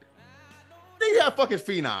 Then you have fucking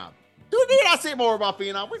Phenom. Dude, did I say more about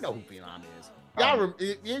Phenom? We know who Phenom is. Y'all,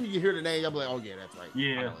 you hear the name, y'all be like, oh yeah, that's right.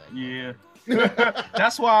 Yeah.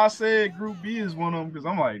 That's why I said Group B is one of them, because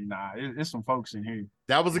I'm like, nah, it's some folks in here.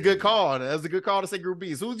 That was a good call. That was a good call to say Group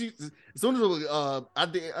B. As soon as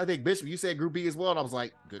I think Bishop, you said Group B as well, and I was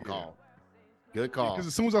like, good call. Good call. Because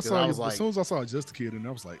as soon as I saw Just a Kid, and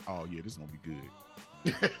I was like, oh yeah, this is gonna be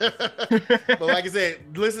good. But like I said,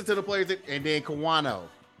 listen to the players, and then Kawano.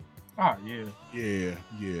 Oh yeah.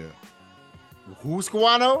 Who's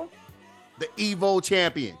Kawano? The Evo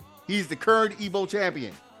champion. He's the current Evo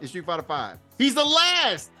champion in Street Fighter V. He's the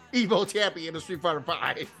last Evo champion in Street Fighter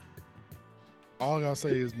V. All I gotta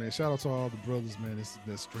say is, man, shout out to all the brothers, man.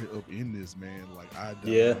 That's straight up in this, man. Like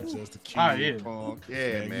Just a Kid, Punk,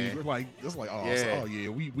 man. It's like, oh yeah,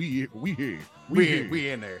 we here, we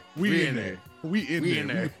in there. We in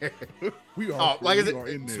there. We are. Like I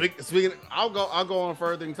said, speaking, I'll go on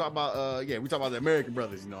further and talk about we talk about the American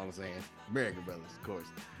brothers. You know what I'm saying? American brothers, of course.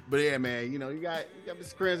 But yeah, man, you know, you got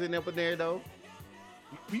Mr. Crimson up in there though.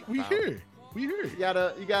 We here. We here.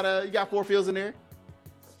 You got Four Fields in there.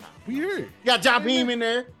 We here. You got John Beam in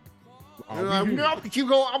there. Keep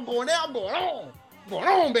going. I'm going there. I'm going on. Going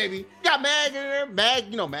on, baby. You got Mag in there.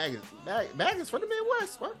 Mag is from the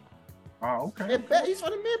Midwest, bro. Oh, okay. He's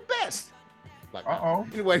from the Midwest. Like,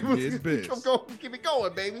 anyway, keep it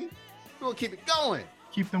going, baby. We're gonna keep it going.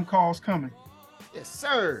 Keep them calls coming. Yes,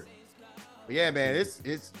 sir. But yeah, man,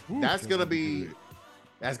 that's gonna be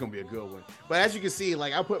a good one. But as you can see,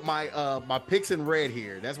 like I put my picks in red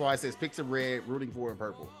here. That's why it says picks in red, rooting for in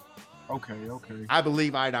purple. Okay. I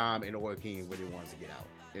believe Idom and Oil King really wants to get out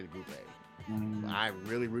in Group A. I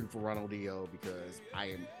really rooting for Ronald Dio because I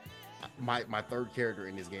am my third character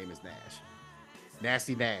in this game is Nash.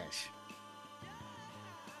 Nasty Nash.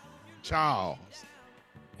 Charles.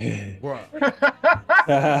 Bruh.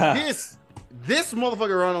 This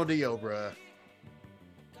motherfucker Ronald Dio, bruh.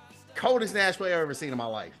 Coldest Nash player I've ever seen in my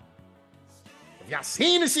life. If y'all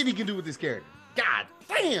seen the shit he can do with this character, god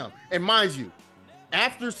damn. And mind you,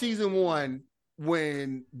 after season 1,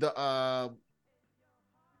 when the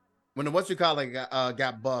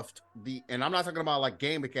got buffed, and I'm not talking about like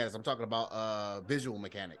game mechanics, I'm talking about visual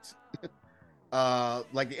mechanics.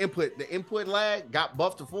 Like the input lag got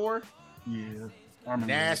buffed to 4. Yeah.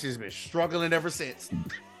 Nash has been struggling ever since.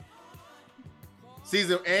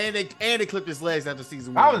 They clipped his legs after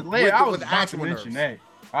season 1. I was about to mention that.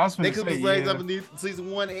 They clipped his legs after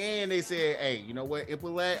season 1, and they said, "Hey, you know what?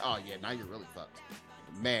 Input lag. Oh yeah, now you're really fucked."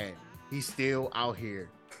 Man, he's still out here.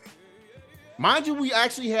 Mind you, we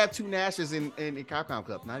actually have 2 Nashes in Capcom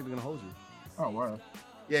Cup. Not even gonna hold you. Oh wow.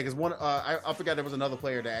 Yeah, because one I forgot there was another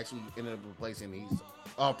player that actually ended up replacing him.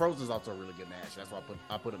 Frozen's also a really good Nash. That's why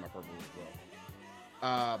I put him in purple as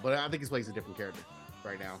well. But I think he's plays a different character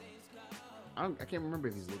right now. I can't remember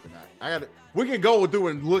if he's Luke or not. We can go through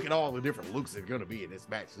and look at all the different Lukes that are going to be in this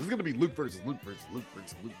match. It's going to be Luke versus Luke versus Luke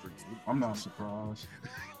versus Luke versus Luke. I'm not surprised.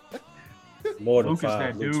 More than Luke 5 is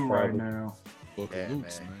that Lukes dude probably. right now. Yeah,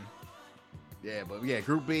 Luke's, man. Yeah, but yeah,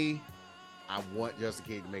 Group B, I want Just a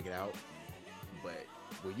Kid to make it out. But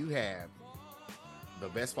when you have the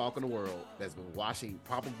best Falcon in the world that's been watching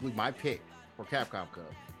probably my pick for Capcom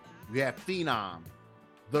Cup, you have Phenom,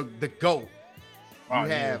 the GOAT. You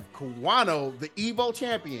have Kawano, the Evo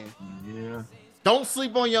champion. Yeah. Don't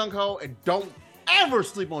sleep on Young Ho, and don't ever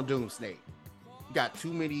sleep on Doom Snake. You got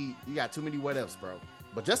too many what ifs, bro.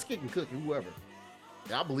 But Just a Kid can cook whoever.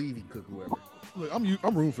 And I believe he can cook whoever. Look,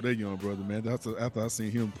 I'm rooting for that young brother, man. After I seen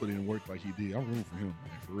him put in work like he did, I'm rooting for him,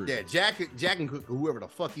 man, for real. Yeah, Jack can cook whoever the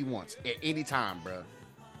fuck he wants at any time, bro.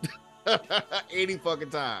 Any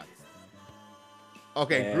fucking time.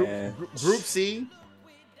 Okay, group C.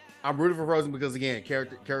 I'm rooting for Frozen because again,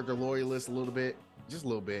 character loyalist a little bit, just a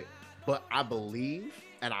little bit. But I believe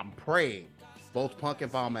and I'm praying both Punk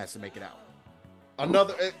and Foulmaster make it out.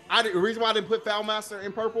 The reason why I didn't put Foulmaster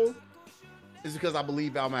in purple is because I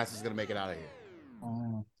believe Foulmaster is gonna make it out of here.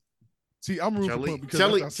 See, I'm rooting for Punk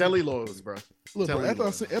because Shelly loyalist, bro. Look, bro,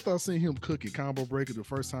 after I seen him cooking Combo Breaker the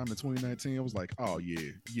first time in 2019, I was like, oh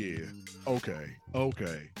yeah, okay,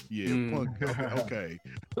 yeah, Punk, okay.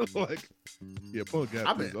 Like, yeah, Punk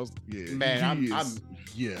got this.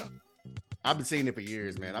 I've been saying it for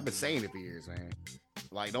years, man.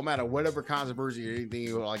 Like, no matter whatever controversy or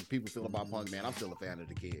anything like people feel about Punk, man, I'm still a fan of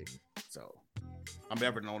the kid. So I'm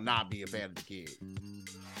never gonna not be a fan of the kid.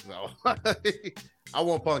 So I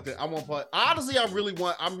want Punk. Honestly, I'm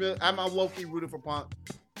low-key rooting for Punk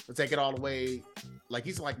to take it all the way. Like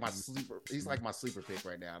he's like my sleeper pick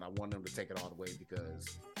right now, and I want him to take it all the way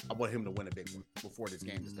because I want him to win a big one before this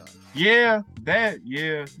game is done. Yeah,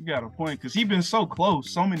 you got a point because he's been so close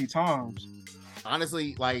so many times.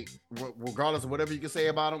 Honestly, like regardless of whatever you can say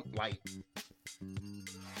about him, like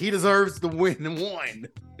he deserves the win one.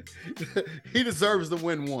 He deserves the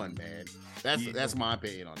win one, man. That's my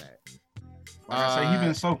opinion on that. Like I say, he's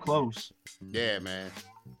been so close. Yeah, man.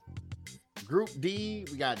 Group D,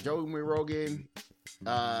 we got Joe Rogan.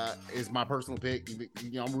 Is my personal pick.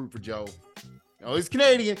 You know, I'm rooting for Joe. Oh, he's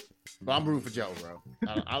Canadian, but I'm rooting for Joe, bro.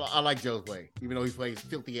 I like Joe's play, even though he plays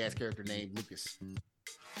filthy ass character named Lucas.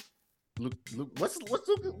 Luke, what's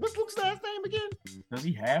Luke's last name again? Does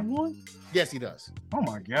he have one? Yes, he does. Oh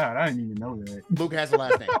my god, I didn't even know that. Luke has a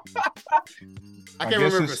last name. I can't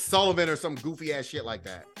remember if it's Sullivan or some goofy ass shit like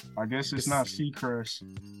that. I guess it's not Seacrest.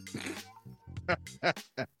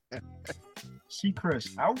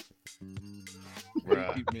 Seacrest out?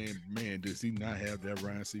 Man, does he not have that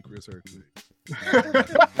Ryan Seacrest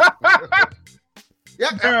haircut?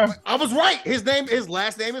 Yeah, I was right. His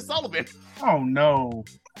last name is Sullivan. Oh no.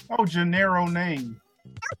 Oh, Gennaro name.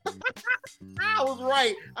 I was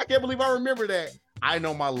right. I can't believe I remember that. I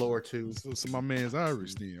know my lore too. So my man's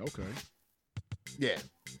Irish then. Okay. Yeah,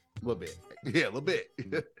 a little bit. Yeah, a little bit.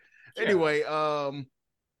 Anyway,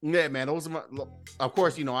 yeah, man. Those are my. Of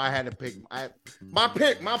course, you know I had to pick my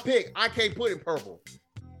pick. I can't put in purple.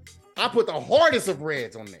 I put the hardest of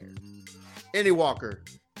reds on there. Eddie Walker,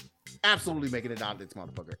 absolutely making it out of this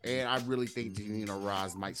motherfucker. And I really think Junino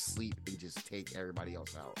Roz might sleep and just take everybody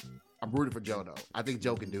else out. I'm rooting for Joe though. I think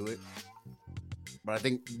Joe can do it. But I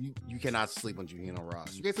think you cannot sleep on Junino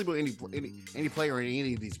Roz. You can't sleep with any player in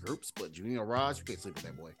any of these groups, but Junino Roz, you can't sleep with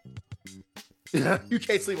that boy. You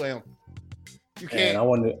can't sleep with him. You can't.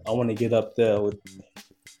 Man, I want to get up there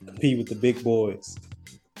compete with the big boys.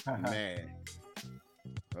 Man.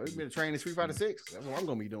 Well, you better train in Street Fighter 6. That's what I'm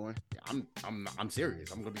gonna be doing. Yeah, I'm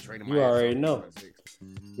serious. I'm gonna be training. You already know.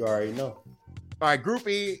 You already know. All right, Group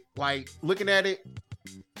E. Like looking at it,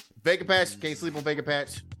 Vega Patch. Can't sleep on Vega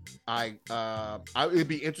Patch. It'd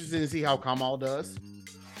be interesting to see how Kamal does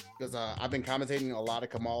because I've been commentating a lot of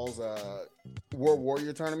Kamal's World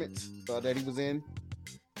Warrior tournaments that he was in.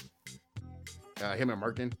 Him and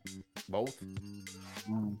Merkin, both.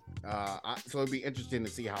 So it'd be interesting to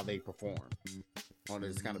see how they perform on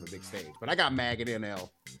this kind of a big stage. But I got Mag at NL.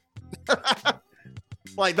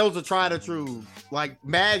 Like those are tried and true. Like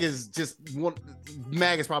Mag is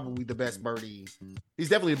probably the best birdie. He's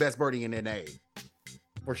definitely the best birdie in NA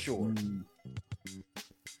for sure.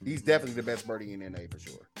 He's definitely the best birdie in NA for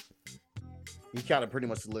sure. He kind of pretty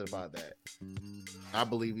much solidified that. I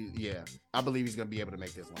believe he's gonna be able to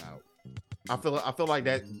make this one out. I feel like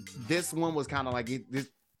that this one was kind of like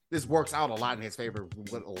this works out a lot in his favor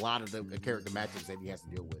with a lot of the character matchups that he has to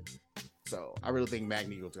deal with. So I really think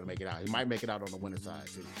Magneto's gonna make it out. He might make it out on the winner's side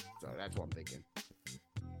too. So that's what I'm thinking.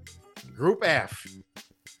 Group F.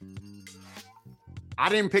 I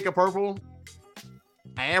didn't pick a purple.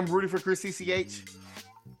 I am rooting for Chris CCH.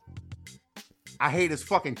 I hate his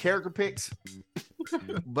fucking character picks,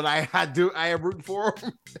 but I am rooting for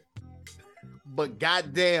him. But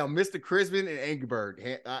goddamn, Mr. Crispin and Angry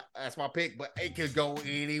Bird. That's my pick, but it could go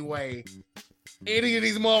any way. Any of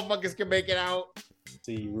these motherfuckers can make it out.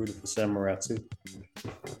 See, you rooted for Samurai too.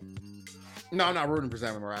 No, I'm not rooting for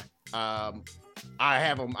Samurai. I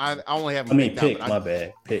have them. I only have them. I mean, pick. My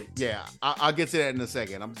bad. Pick. Yeah, I'll get to that in a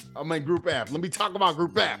second. I'm in Group F. Let me talk about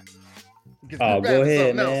Group F. Oh, go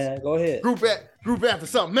ahead, man. Go ahead. Group F is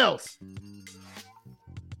something else.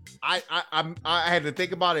 I had to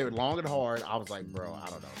think about it long and hard. I was like, bro, I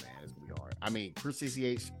don't know, man. It's gonna be hard. I mean, Chris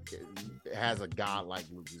CCH has a god like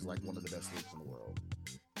Luke. He's like one of the best Lukes in the world.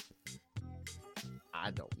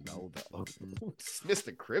 I don't know though. It's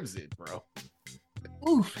Mr. Crimson, bro.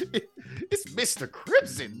 Oof. It's Mr.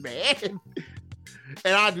 Crimson, man.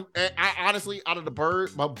 And I honestly, out of the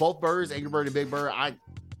bird, both birds, Angry Bird and Big Bird,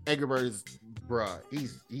 Angry Bird is, bruh,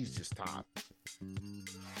 he's just top.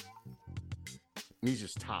 He's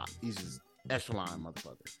just top. He's just echelon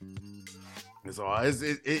motherfucker. And so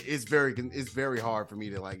it's very hard for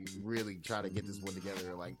me to like really try to get this one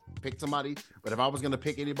together, like pick somebody. But if I was gonna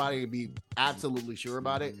pick anybody to be absolutely sure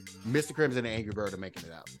about it, Mr. Crimson and Angry Bird are making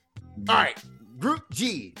it out. All right, Group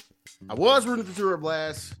G. I was rooting for Zero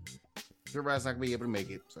Blast. Zero Blast not gonna be able to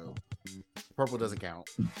make it, so purple doesn't count.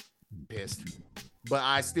 Pissed. But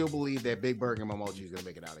I still believe that Big Bird and Momochi is gonna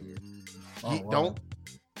make it out of here.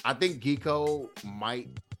 I think Geeko might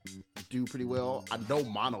do pretty well. I know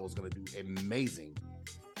Mono is going to do amazing.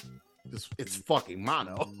 It's fucking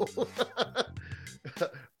Mono.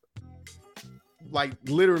 Like,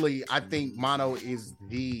 literally, I think Mono is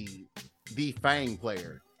the Fang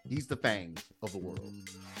player. He's the Fang of the world.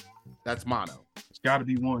 That's Mono. It's got to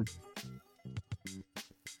be one.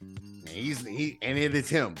 And it is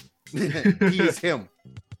him. He is him.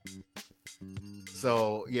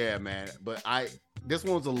 So yeah, man. But this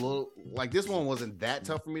one wasn't that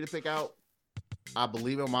tough for me to pick out. I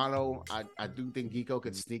believe in Mono. I do think Geeko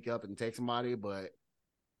could sneak up and take somebody, but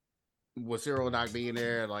with Cyril not being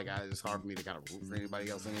there, like, it's hard for me to kind of root for anybody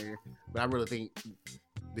else in here. But I really think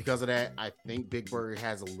because of that, I think Big Bird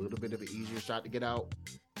has a little bit of an easier shot to get out.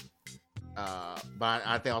 But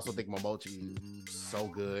I also think Momochi is so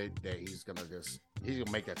good that he's gonna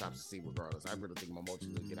make that top seed regardless. I really think Momochi's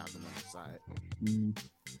gonna get out the other side.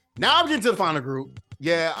 Now I'm getting to the final group.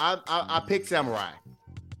 Yeah, I picked Samurai.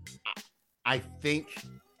 I think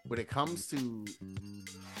when it comes to,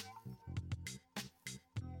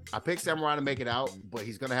 I picked Samurai to make it out, but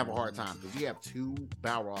he's gonna have a hard time because you have 2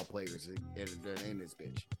 Balrog players in this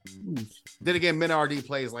bitch. Then again, Minardi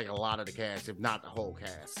plays like a lot of the cast, if not the whole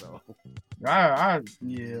cast. So I've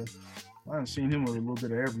seen him with a little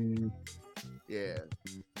bit of everything. Yeah,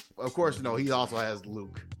 of course, he also has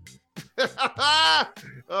Luke.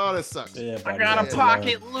 Oh, that sucks. Yeah, I got a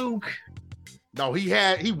pocket Luke. No,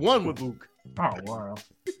 he won with Luke. Oh wow.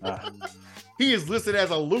 He is listed as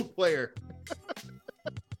a Luke player.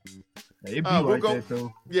 It'd be like that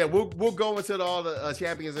though. Yeah, we'll go into all the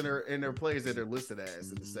champions and their players that they're listed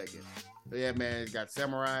as in a second. But yeah, man, got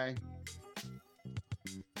Samurai.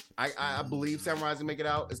 I believe Samurai's gonna make it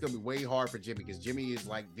out. It's gonna be way hard for Jimmy because Jimmy is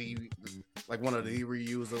like one of the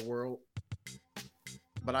Ryus of the world.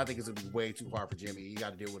 But I think it's gonna be way too hard for Jimmy. You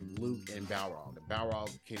got to deal with Luke and Balrog. And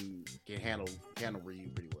Balrog can handle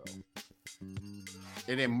Ryu pretty well.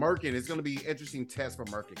 And then Merkin, it's gonna be an interesting test for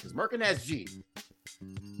Merkin because Merkin has G.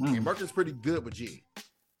 And Merkin's pretty good with G.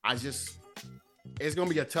 It's gonna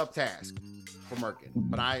be a tough task for Merkin,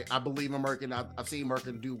 but I believe in Merkin. I've seen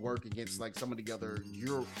Merkin do work against like some of the other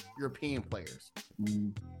European players,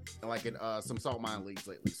 like in some Salt Mine leagues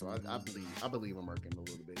lately. So I believe in Merkin a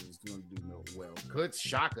little bit. He's going to do well. Could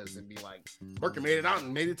shock us and be like, Merkin made it out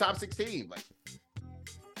and made the top 16. Like,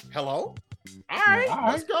 hello, all right,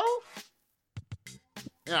 let's go.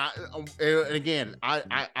 Yeah, and again,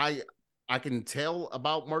 I can tell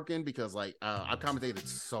about Merkin because I've commentated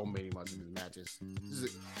so many much of his matches.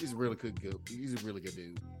 He's a really good dude. He's a really good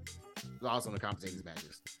dude. He's awesome to commentate his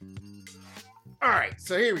matches. All right,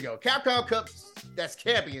 so here we go. Capcom Cup, that's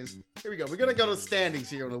champions. Here we go. We're gonna go to the standings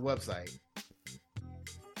here on the website.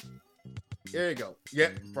 There you go.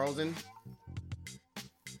 Yep, Frozen.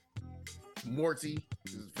 Morty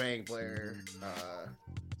is a Fang player.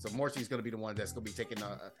 So Morty's going to be the one that's going to be taking.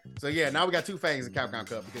 So yeah, now we got 2 Fangs in Capcom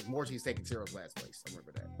Cup because Morty's taking Zero's last place. I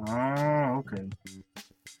remember that. Oh, okay.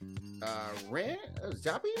 Ren, is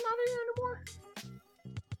Joppy not here anymore?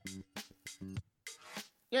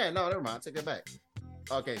 Yeah, no, never mind. Take that back.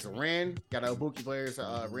 Okay, so Ren got Ibuki players.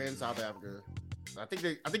 Ren, South Africa. I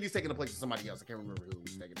think he's taking the place of somebody else. I can't remember who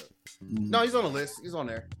he's taking up. No, he's on the list. He's on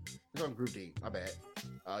there. He's on Group D. My bad.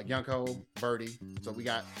 Yunko, Birdie. So we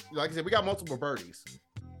got, like I said, we got multiple birdies.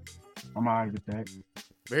 I'm all right with that.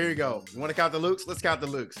 But here you go. You want to count the Lukes? Let's count the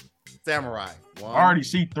Lukes. Samurai. 1. I already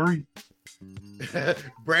see 3.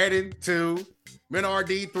 Brandon 2.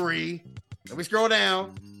 Minardi 3. Then we scroll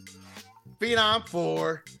down. Phenom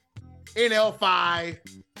 4. NL 5.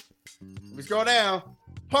 We scroll down.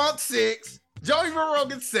 Punk 6. Joey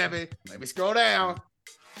Rogan 7. Let me scroll down.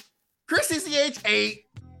 Chris CCH 8.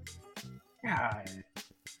 God.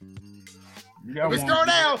 We scroll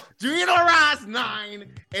down. Juliano Rice 9.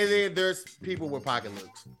 And then there's people with pocket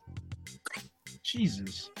Lukes.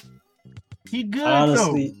 Jesus. He good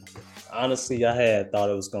Honestly, I had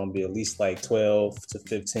thought it was going to be at least like 12 to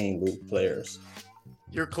 15 Luke players.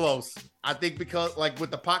 You're close. I think because like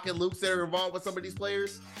with the pocket Lukes that are involved with some of these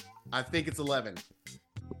players, I think it's 11.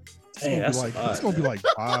 Dang, it's gonna be like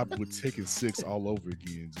Bob with Tekken 6 all over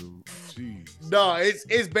again, dude. Jeez. No,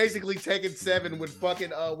 it's basically Tekken 7 when fucking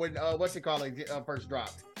when what's it called first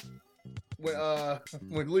dropped.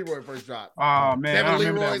 When Leroy first dropped. Oh man, Seven I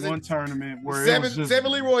remember Leroy's that one tournament where seven, it was just,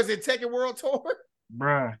 7 Leroy's in Tekken World Tour.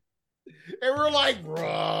 bruh. And we're like,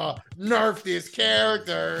 bruh, nerf this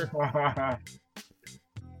character.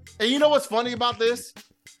 And you know what's funny about this?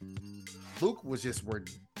 Luke was just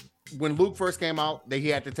when Luke first came out, he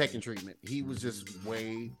had the Tekken treatment. He was just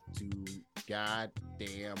way too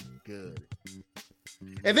goddamn good.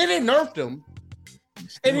 And then they nerfed him,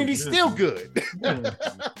 and then he's still good. Yeah.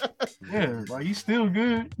 Yeah, like he's still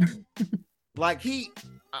good. Like he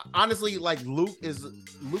honestly, like Luke is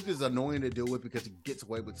annoying to deal with because he gets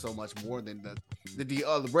away with so much more than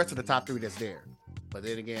the rest of the top 3 that's there. But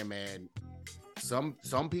then again, man, some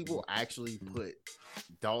people actually put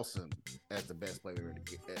Dawson as the best player,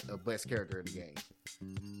 the best character in the game.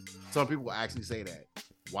 Some people actually say that.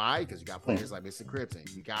 Why? Because you got players like Mr. Crimson,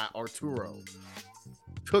 you got Arturo,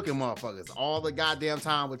 cooking motherfuckers all the goddamn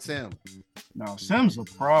time with Sim. No, Sim's a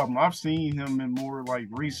problem. I've seen him in more like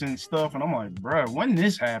recent stuff, and I'm like, bro, when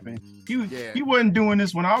this happened, he wasn't doing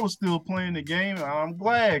this when I was still playing the game. I'm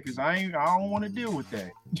glad because I don't want to deal with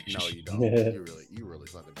that. No, you don't. You really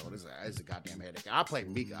fucking don't. It's a goddamn headache. I played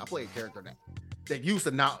Mika. I played a character that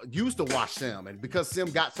used to watch Sim, and because Sim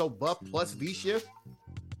got so buff plus V shift,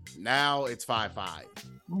 now it's 5-5.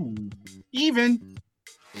 Ooh, even.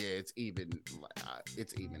 Yeah, it's even.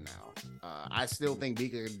 It's even now. I still think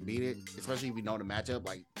Mika can beat it, especially if we know the matchup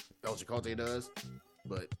like El Chicote does.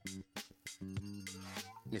 But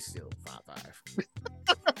it's still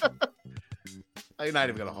 5-5. I'm not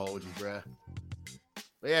even gonna hold you, bruh.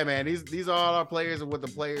 But yeah, man, these are all our players and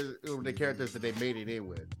the characters that they made it in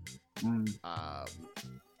with.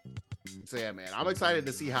 So yeah, man, I'm excited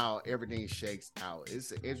to see how everything shakes out.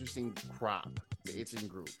 It's an interesting crop. It's an interesting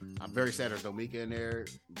group. I'm very sad there's no Mika in there.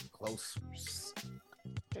 Close.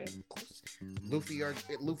 Damn, close. Luffy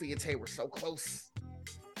and Tay were so close.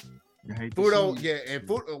 Fudo, yeah, and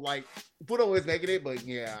Fudo is making it, but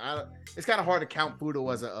yeah, it's kind of hard to count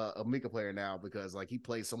Fudo as a Mika player now because like he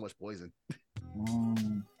plays so much poison.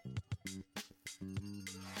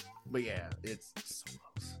 But yeah, it's so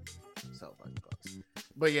close, so fucking close.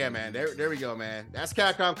 But yeah, man, there we go, man. That's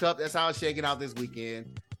Capcom Cup. That's how it's shaking out this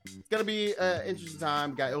weekend. It's gonna be an interesting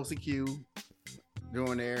time. Got LCQ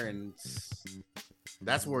doing there, and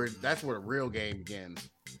that's where the real game begins.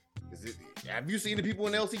 Have you seen the people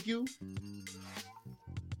in LCQ?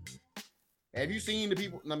 Have you seen the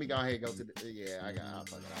people? Let me go ahead and go to the. Yeah, I'll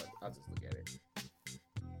just look at it.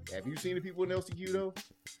 Have you seen the people in LCQ though?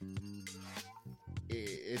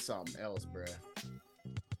 It's something else, bruh.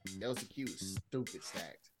 LCQ is stupid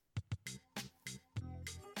stacked.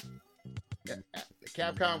 The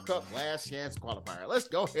Capcom Cup last chance qualifier. Let's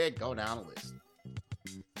go ahead and go down the list.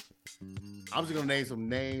 I'm just gonna name some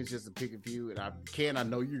names just to pick a few, and I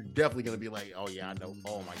know you're definitely gonna be like, oh yeah, I know.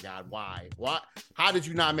 Oh my god, why? What? How did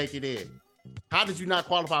you not make it in? How did you not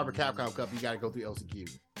qualify for Capcom Cup? You gotta go through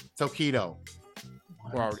LCQ. Tokido.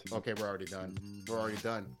 We're already done.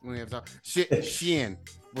 We don't have to talk. Shin.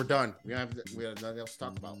 We're done. We have nothing else to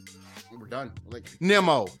talk about. We're done. Like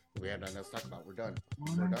Nemo. We have nothing else to talk about. We're done.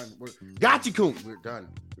 We're done. Gachikun. We're done.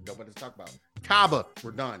 We don't want to talk about. Kaba.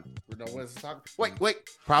 We're done. We don't want to talk. Wait.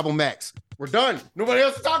 Problem X. We're done. Nobody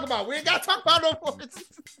else to talk about. We ain't got to talk about no more.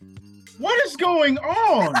 What is going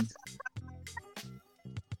on?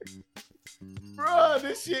 Bro,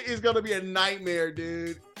 this shit is gonna be a nightmare,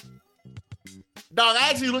 dude. Dog, I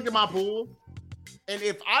actually look at my pool, and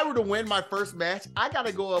if I were to win my first match, I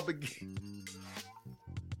gotta go up against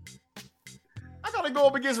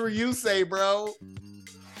Ryusei, bro.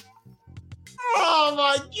 Oh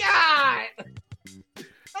my god! And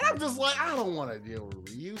I'm just like, I don't want to deal with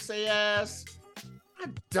Ryusei ass. I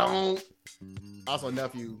don't. Also,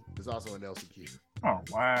 nephew is also an LCQ. Oh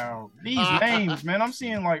wow, these names, man! I'm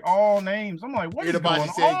seeing like all names. I'm like, what is going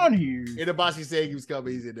on here? Itabashi said he was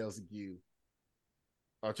coming. He's in LCQ.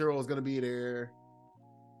 Arturo is gonna be there,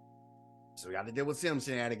 so we got to deal with Sim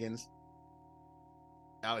shenanigans.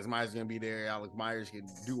 Alex Myers is gonna be there. Alex Myers can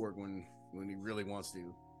do work when he really wants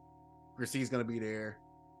to. Christine's gonna be there.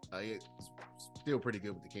 It's still pretty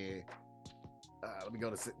good with the kid. Let me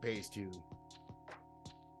go to page 2.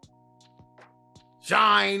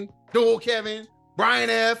 Shine, Dual Kevin,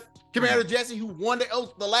 Brian F, Commander Jesse, who won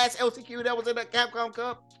the last LCQ that was in the Capcom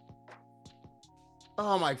Cup.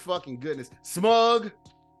 Oh my fucking goodness, Smug.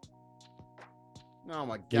 Oh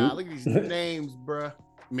my god, look at these names, bruh.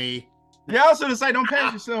 Me. Yeah, I was gonna say, don't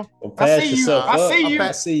pass yourself. I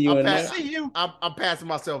see you. I'm passing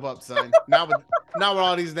myself up, son. Not with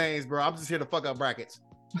all these names, bro. I'm just here to fuck up brackets.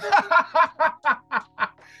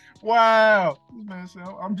 Wow.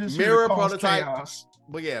 I'm just Mirror Prototype. Chaos.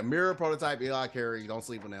 But yeah, Mirror Prototype, Eli Carey. Don't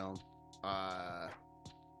sleep on them.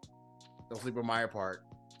 Don't sleep on Meyer Park.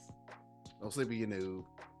 Don't sleep with your noob.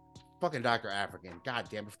 Fucking Dr. African. God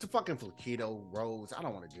damn it. Fucking Flaquito, Rose. I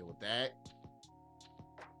don't want to deal with that.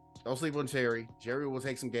 Don't sleep on Cherry. Jerry will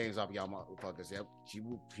take some games off of y'all motherfuckers. Yep. She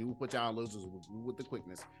will put y'all on losers with the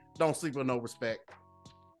quickness. Don't sleep on No Respect.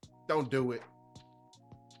 Don't do it.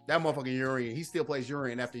 That motherfucking Urian. He still plays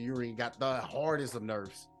Urian after Urian got the hardest of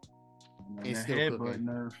nerfs. And still cooking.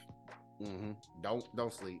 Nerf. Mm-hmm.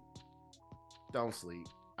 Don't sleep. Don't sleep.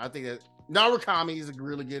 I think that Narukami is a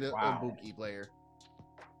really good Wow. Ibuki player.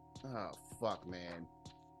 Oh fuck, man.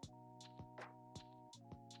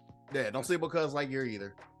 Yeah, don't sleep because like you're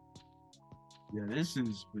either. Yeah, this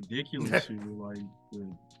is ridiculous here. Like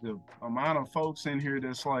the amount of folks in here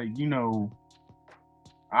that's like, all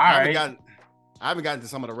right. I haven't gotten to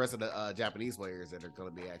some of the rest of the Japanese players that are going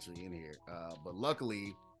to be actually in here. But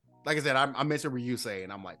luckily, like I said, I mentioned Ryusei,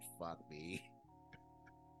 and I'm like, fuck me.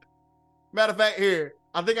 Matter of fact, here,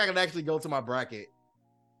 I think I can actually go to my bracket.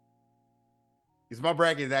 Because my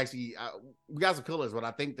bracket is actually, we got some killers, but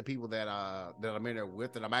I think the people that I'm in there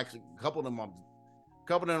with, and I'm actually, a couple of them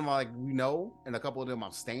like we know, and a couple of them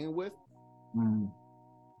I'm staying with. Mm.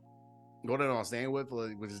 Go to them I'm staying with,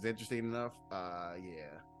 which is interesting enough.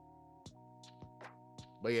 Yeah.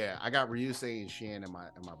 But yeah, I got Ryusei and Shin in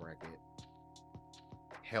my bracket.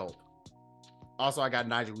 Help. Also, I got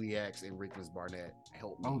Nigel EX and Rickman's Barnett.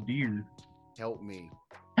 Help me. Oh dear. Help me.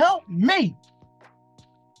 Help me.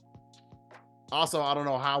 Also, I don't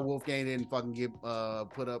know how Wolfgang didn't fucking get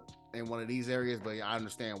put up in one of these areas, but I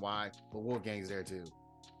understand why. But Wolfgang's there too.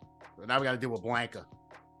 But now we got to deal with Blanca.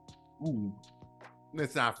 Ooh.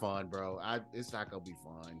 It's not fun, bro. It's not gonna be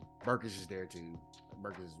fun. Burkish is there too.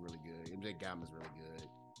 Burkish is really good. MJ Gama's really good.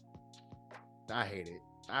 I hate it.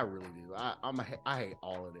 I really do. I hate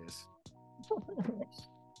all of this.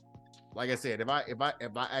 Like I said, if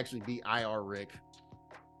I actually beat IR Rick,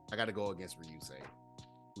 I got to go against Ryusei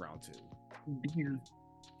round 2. Dear.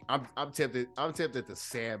 I'm tempted to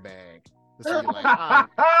sandbag. To see, like,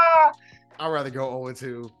 I'd rather go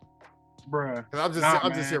 0-2, Bruh.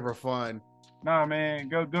 I'm just here for fun. Nah, man,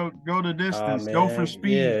 go the distance. Go for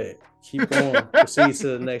speed. Yeah, keep going. Proceed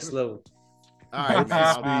to the next level. All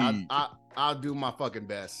right, man. I'll do my fucking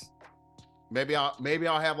best. Maybe I'll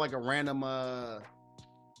have like a random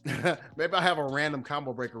maybe I'll have a random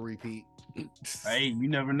combo breaker repeat. Hey, you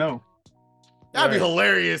never know. That'd be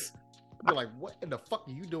hilarious. I'd be like, what in the fuck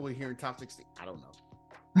are you doing here in top 16? I don't know.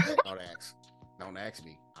 Don't ask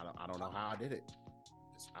me. I don't know how I did it.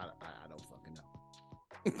 I don't fucking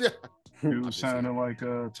know. You was sounding like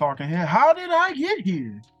talking head. How did I get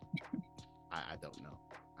here? I don't know.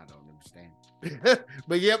 I don't understand.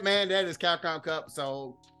 But yep, man, that is Capcom Cup.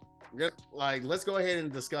 So let's go ahead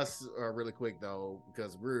and discuss really quick though,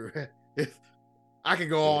 because I could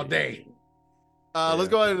go all day. Let's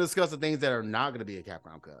go ahead and discuss the things that are not going to be a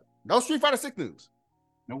Capcom Cup. No Street Fighter 6 news.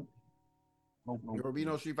 Nope. There will be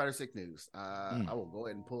no Street Fighter 6 news. I will go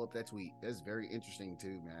ahead and pull up that tweet. That's very interesting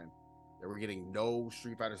too, man. That we're getting no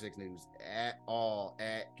Street Fighter 6 news at all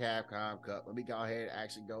at Capcom Cup. Let me go ahead and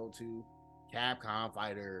actually go to Capcom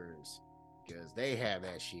Fighters, because they have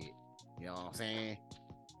that shit. You know what I'm saying?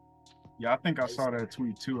 Yeah, I think I saw that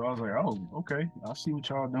tweet too. I was like, oh, okay. I see what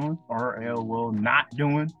y'all doing. Well, not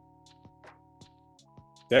doing.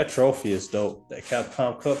 That trophy is dope. That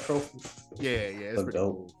Capcom Cup trophy. Yeah, it's pretty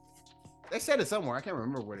dope. Cool. They said it somewhere. I can't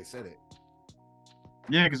remember where they said it.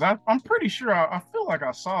 Yeah, because I'm pretty sure I feel like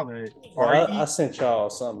I saw that. Well, I sent y'all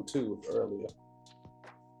something too earlier.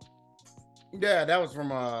 Yeah, that was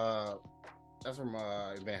from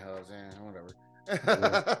Event Hubs and whatever.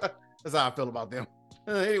 Yeah. That's how I feel about them.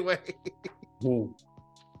 Anyway.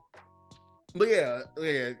 But yeah,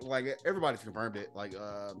 like everybody's confirmed it. Like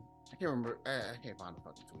I can't remember. I can't find the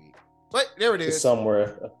fucking tweet. But there it is. It's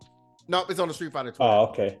somewhere. Nope, it's on the Street Fighter Twitter. Oh,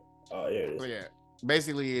 okay. Oh, yeah, it is. So yeah.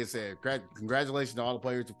 Basically, it said, congratulations to all the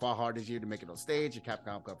players who fought hard this year to make it on stage at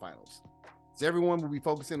Capcom Cup Finals. So everyone will be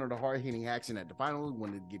focusing on the hard-hitting action at the finals.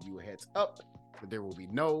 Wanted to give you a heads up that there will be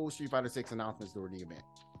no Street Fighter 6 announcements during the event.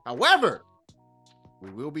 However,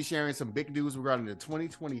 we will be sharing some big news regarding the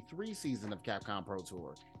 2023 season of Capcom Pro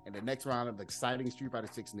Tour, and the next round of exciting Street Fighter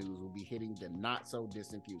 6 news will be hitting the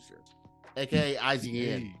not-so-distant future, aka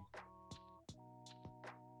IGN.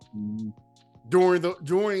 During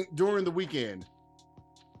the weekend.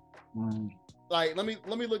 Like, let me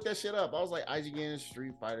look that shit up. I was like, IGN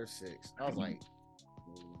Street Fighter 6. I was like,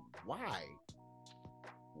 why?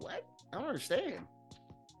 What? I don't understand.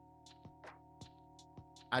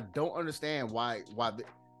 I don't understand why.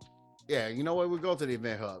 Yeah, you know what? We'll go to the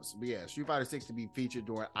event hubs. But yeah, Street Fighter 6 to be featured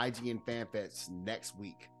during IGN Fan Fest next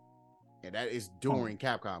week, and that is during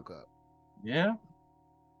Capcom Cup. Yeah, a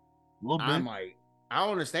little bit. I'm like, I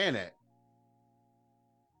don't understand that.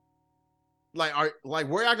 Like, where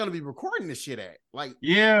are y'all gonna be recording this shit at? Like,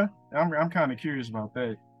 yeah, I'm kind of curious about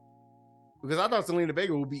that, because I thought Selena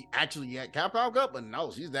Vega would be actually at Capcom Cup, but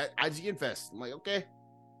no, she's at IGN Fest. I'm like, okay,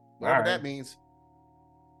 whatever that means.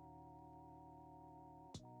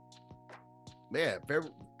 Yeah,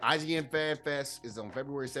 IGN Fan Fest is on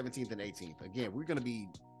February 17th and 18th. Again, we're gonna be.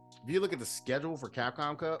 If you look at the schedule for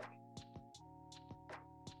Capcom Cup,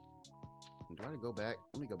 do I go back?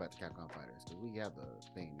 Let me go back to Capcom Fighters because we have the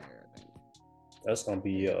thing there. I think That's gonna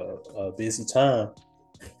be a busy time.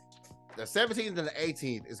 the 17th and the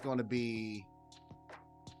 18th is going to be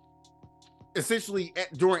essentially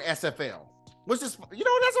during SFL, which is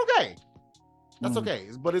that's okay. That's okay,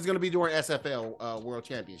 but it's going to be during SFL World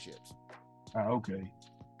Championships. Okay.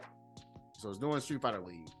 So it's doing Street Fighter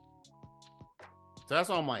League. So that's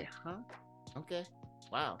why I'm like, huh? Okay.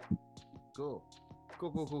 Wow. Cool.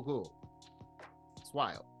 It's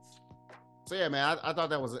wild. So yeah, man, I thought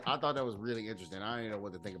that was really interesting. I didn't know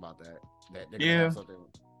what to think about that. That they're gonna have something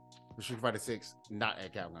for Street Fighter 6, not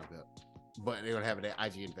at Capcom Cup, but they're gonna have it at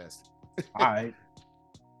IGN Fest. All right.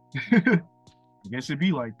 I guess it'd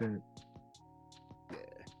be like that.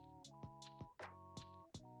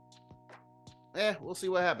 Yeah, we'll see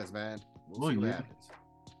what happens, man. We'll see what happens.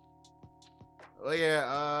 Well,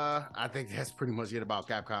 yeah, I think that's pretty much it about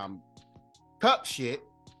Capcom Cup shit.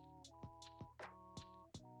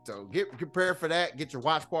 So get prepared for that. Get your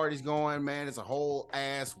watch parties going, man. It's a whole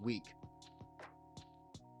ass week.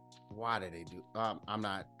 Why did they do? I'm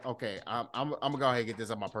not okay. I'm gonna go ahead and get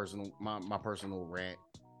this on my personal rant.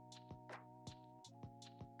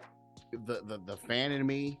 The fan in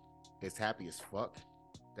me is happy as fuck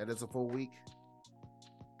that it's a full week.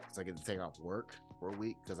 Cause I get to take off work for a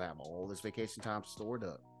week because I have all this vacation time stored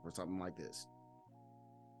up for something like this.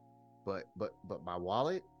 But my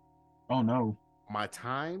wallet. Oh no. My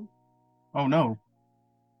time. Oh no.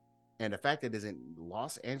 And the fact that it's in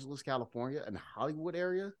Los Angeles, California, and Hollywood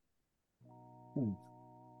area. Ooh.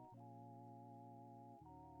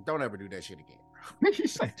 Don't ever do that shit again.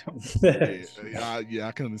 Yeah,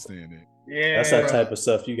 I can understand that. Yeah, that's that type of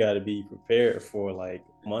stuff you got to be prepared for, like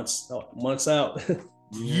months out,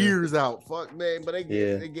 years out. Fuck, man, but they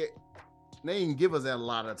didn't give us that a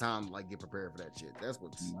lot of time to like get prepared for that shit. That's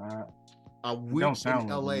what's a week in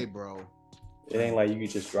LA, bro. It ain't like you can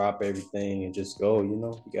just drop everything and just go.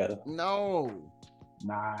 You gotta. No.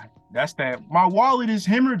 Nah, that's that. My wallet is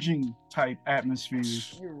hemorrhaging type atmosphere.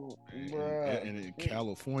 And in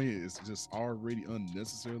California, it's just already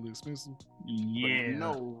unnecessarily expensive. Yeah, for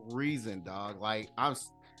no reason, dog. Like I'm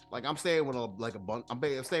staying with a bunch.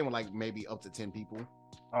 I'm staying with like maybe up to 10 people.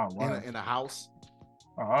 Oh wow. In a house.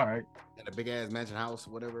 Oh, all right. In a big ass mansion house,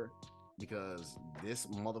 whatever. Because this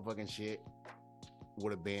motherfucking shit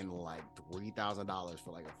would have been like $3,000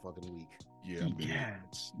 for like a fucking week. Yeah, I'm good.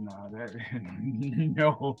 Yes. Nah, that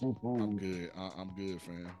no. I'm good. I'm good,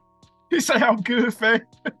 fam. He say I'm good, fam.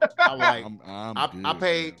 I'm like, I'm I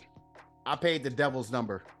good, I paid the devil's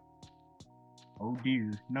number. Oh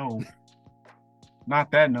dear, no. Not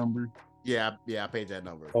that number. Yeah, I paid that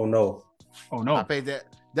number. Oh no. I paid that.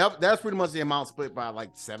 That's pretty much the amount split by like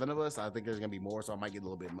 7 of us. I think there's gonna be more, so I might get a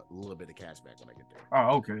little bit of cash back when I get there.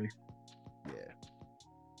 Oh, okay. Yeah.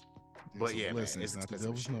 But yeah, man, it's not the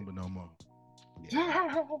devil's number no more. Yeah.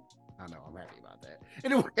 I know. I'm happy about that.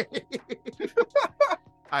 Anyway,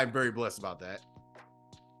 I'm very blessed about that.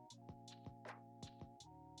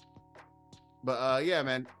 But yeah,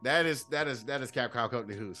 man, that is Capcom Cup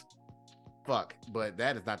News. Fuck, but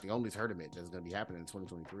that is not the only tournament that's going to be happening in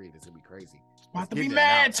 2023. That's going to be crazy. It's about to be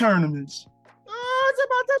mad tournaments. Oh, it's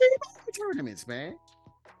about to be mad tournaments, man.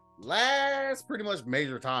 Last pretty much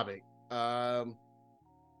major topic. We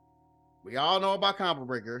all know about Combo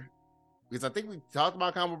Breaker because I think we talked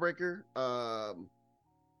about Combo Breaker.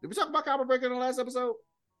 Did we talk about Combo Breaker in the last episode?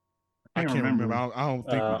 I can't remember. I don't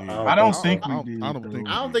think we did. I don't think we did. I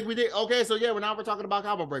don't think we did. Okay, so yeah, now we're talking about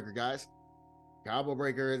Combo Breaker, guys. Combo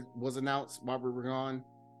Breaker was announced while we were gone,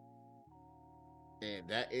 and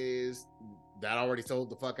that already sold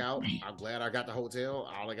the fuck out. I'm glad I got the hotel.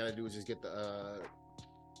 All I gotta do is just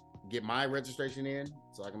get my registration in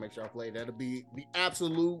so I can make sure I play. That'll be the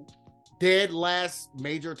absolute dead last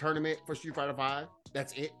major tournament for Street Fighter 5.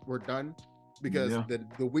 That's it. We're done because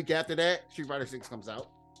the week after that, Street Fighter 6 comes out.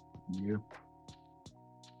 Yeah.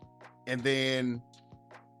 And then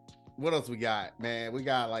what else we got, man? We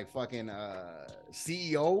got like fucking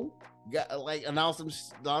CEO got like announced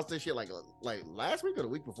this shit like last week or the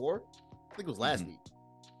week before. I think it was last week.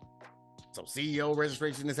 So CEO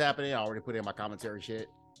registration is happening. I already put in my commentary shit.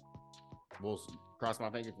 We'll cross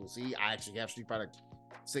my fingers. We'll see. I actually have Street Fighter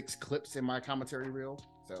 6 clips in my commentary reel.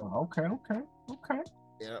 So okay.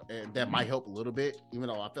 Yeah, and that might help a little bit, even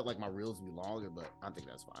though I felt like my reels would be longer, but I think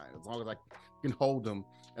that's fine as long as I can hold them.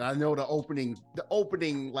 And I know the opening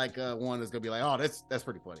like one is gonna be like, oh, that's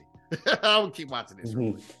pretty funny. I would keep watching this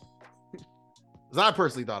real quick. Because I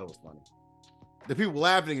personally thought it was funny. The people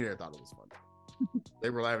laughing in there thought it was funny.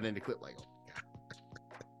 They were laughing in the clip like, oh my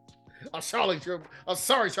god. I'm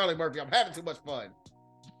sorry, Charlie Murphy. I'm having too much fun.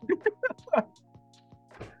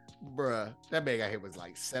 bruh, that man got hit with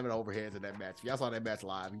like 7 overheads in that match. If y'all saw that match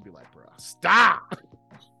live, you'd be like, bruh, stop.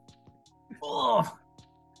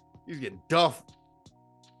 He's getting duffed.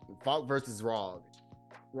 Falk versus Raw.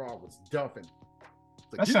 Raw was duffing.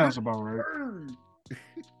 Like, that sounds about right.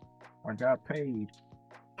 I got paid.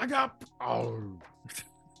 Oh.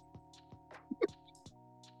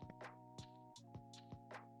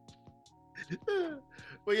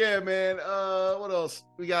 But yeah, man. What else?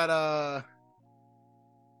 We got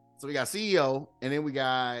so we got CEO, and then we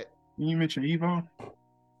got You mentioned Evo?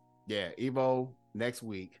 Yeah, Evo next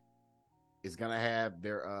week is gonna have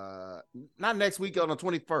their not next week, on the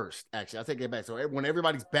 21st. Actually, I'll take it back. So when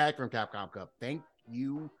everybody's back from Capcom Cup, thank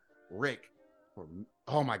you, Rick, for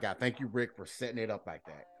my god, thank you, Rick, for setting it up like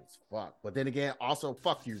that. It's fuck. But then again, also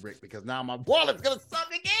fuck you, Rick, because now my wallet's gonna suck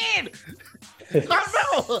again.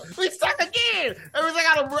 I know, we suck again. That means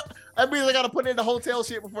I gotta put in the hotel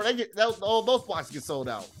shit before they get all those blocks get sold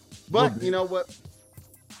out. But you know what?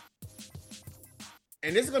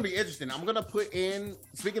 And this is gonna be interesting. I'm gonna put in.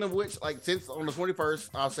 Speaking of which, like, since on the 21st,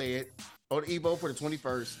 I'll say it on Evo for the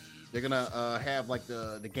 21st, they're gonna have like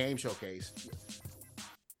the game showcase.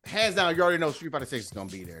 Hands down, you already know Street Fighter 6 is gonna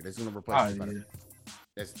be there. That's gonna replace Street Fighter.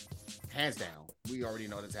 That's hands down. We already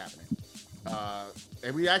know that's happening.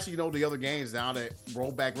 And we actually know the other games now that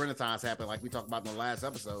rollback Renaissance happened, like we talked about in the last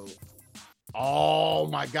episode. Oh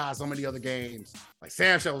my god, so many other games. Like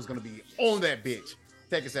Sam Show is gonna be on that bitch.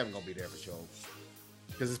 Tekken 7 gonna be there for sure.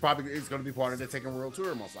 Because it's going to be part of the Tekken World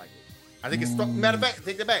Tour, most likely. I think it's matter of fact,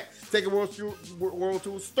 take that back. Tekken World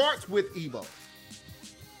Tour starts with Evo.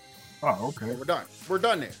 Oh, okay. So we're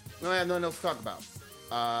done there. We don't have nothing else to talk about.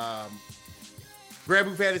 Grand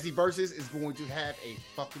Blue Fantasy Versus is going to have a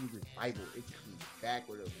fucking revival. It's coming back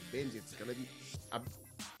with a vengeance.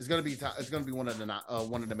 It's gonna be one of the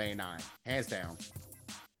main 9, hands down.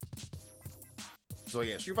 So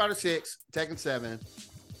yeah, Street Fighter 6, Tekken 7.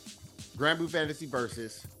 Grand Blue Fantasy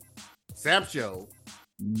Versus, Sam Show.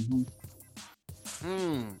 And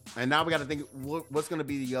now we got to think what's going to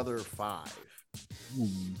be the other 5.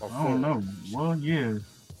 I don't know. Well, yeah,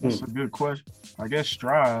 that's a good question. I guess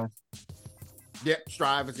Strive. Yeah,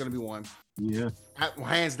 Strive is going to be one. Yeah,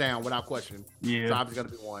 hands down, without question. Yeah, Strive is going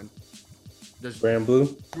to be one. There's Grand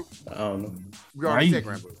Blue. I don't know. We already said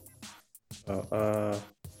Grand Blue.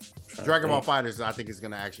 Dragon Ball Fighters, I think, is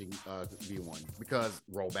going to actually be one because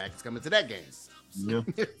rollback is coming to that game. Yeah.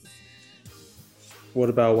 What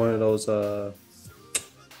about one of those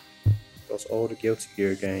older Guilty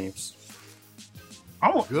Gear games?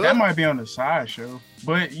 That might be on the side show,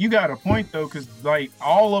 but you got a point though, because like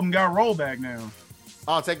all of them got rollback now.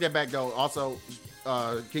 I'll take that back though. Also,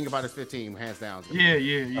 King of Fighters 15, hands down. Yeah.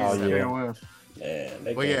 Oh, yeah. Yeah,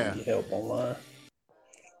 they can get help online.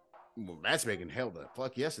 Well, matchmaking, hell, the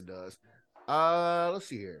fuck yes, it does. Let's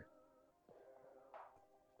see here.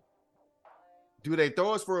 Do they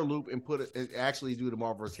throw us for a loop and actually do the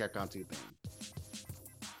Marvel vs. Capcom 2 thing?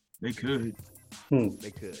 They could.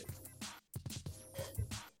 They could.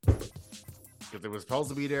 Because it was supposed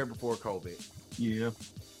to be there before COVID. Yeah.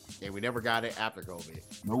 And we never got it after COVID.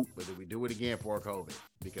 Nope. But did we do it again for COVID?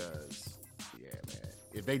 Because, yeah, man.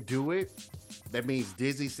 If they do it, that means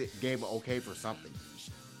Disney gave an okay for something.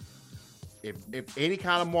 If any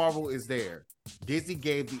kind of Marvel is there, Disney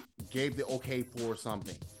gave the okay for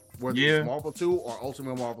something. Whether it's Marvel 2 or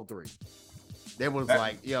Ultimate Marvel 3. They was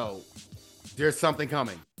like, yo, there's something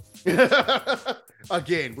coming.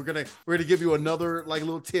 Again, we're gonna give you another like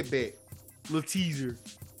little tidbit, little teaser.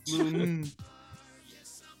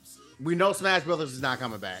 We know Smash Brothers is not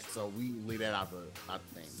coming back, so we leave that out the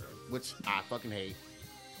thing, bro, which I fucking hate.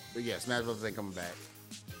 But yeah, Smash Brothers ain't coming back.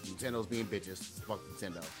 Nintendo's being bitches. Fuck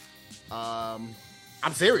Nintendo. I'm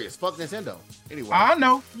serious. Fuck Nintendo. Anyway, I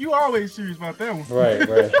know you always serious about that one. Right.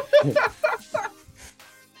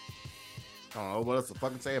 I don't know what else to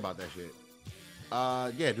fucking say about that shit.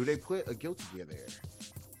 Yeah, do they put a Guilty Gear there?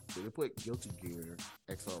 Do they put Guilty Gear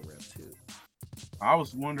XR Rev 2? I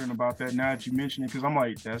was wondering about that now that you mentioned it, because I'm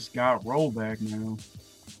like, that's got rollback now.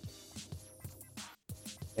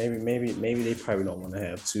 Maybe they probably don't want to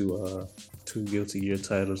have two Guilty Gear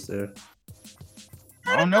titles there.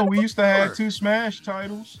 I don't know. We used to have 2 Smash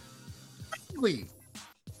titles. Really?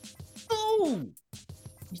 Oh.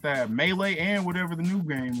 Used to have Melee and whatever the new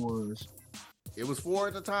game was. It was 4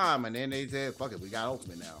 at the time, and then they said, fuck it, we got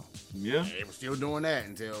Ultimate now. Yeah. And they were still doing that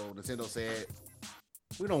until Nintendo said,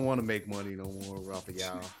 we don't want to make money no more off of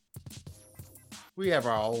y'all. We have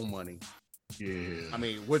our own money. Yeah. I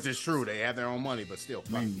mean, which is true. They have their own money, but still,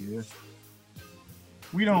 fuck yeah.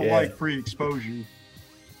 We don't like free exposure.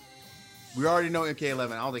 We already know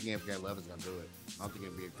MK11. I don't think MK11 is going to do it. I don't think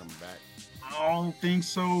it'll be coming back. I don't think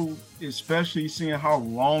so, especially seeing how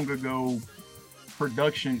long ago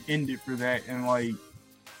production ended for that, and like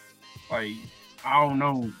I don't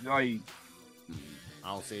know, like I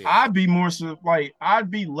don't see it. I'd be more so like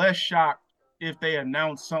I'd be less shocked if they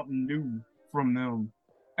announced something new from them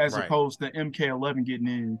as Right. opposed to MK11 getting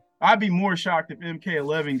in. I'd be more shocked if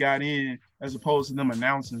MK11 got in as opposed to them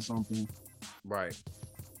announcing something. Right.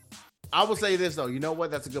 I will say this though. You know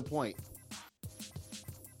what? That's a good point.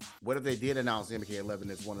 What if they did announce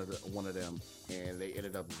MK11 as one of them, and they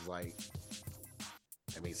ended up as like,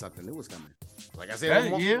 I mean, something new was coming. Like I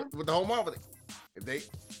said, with the whole Marvel,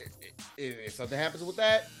 if something happens with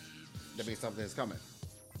that, that means something is coming.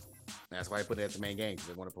 That's why I put it as the main game, because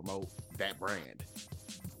they want to promote that brand.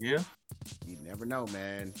 Yeah. You never know,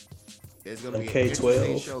 man. It's gonna be MK12. an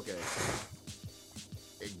interesting showcase.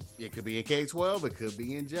 It could be in K-12. It could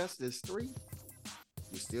be Injustice 3.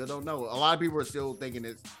 We still don't know. A lot of people are still thinking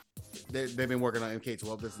they've been working on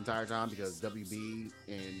MK12 this entire time because WB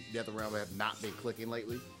and NetherRealm have not been clicking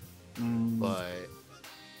lately. But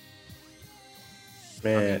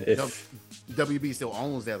Man, if WB still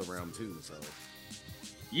owns NetherRealm too, so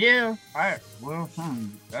yeah,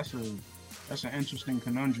 that's an interesting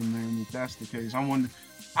conundrum, man. If that's the case,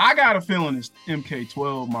 I got a feeling it's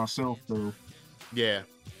MK12 myself, though. Yeah.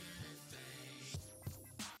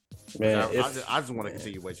 man, I just want a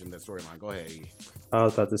continuation of that storyline. Go ahead. E. I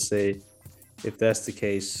was about to say, if that's the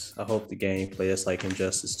case, I hope the gameplay is like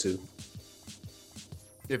Injustice 2.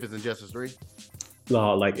 If it's Injustice 3?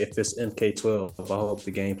 No, like if it's MK12, I hope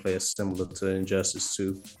the gameplay is similar to Injustice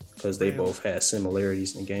 2 because they both had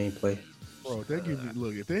similarities in gameplay. Bro, if they give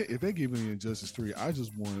me if they give me Injustice 3, I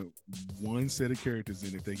just want one set of characters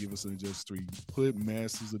in. If they give us Injustice 3, put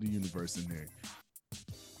Masters of the Universe in there.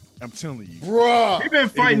 I'm telling you, bro. You've been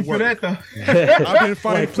fighting for that, though. I've been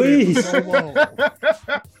fighting for that for so long.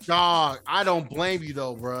 Dog, I don't blame you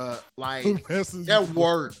though, bro. Like Masters that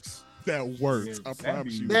works. That works. Yeah, I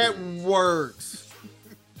promise you. That works.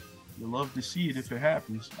 You love to see it if it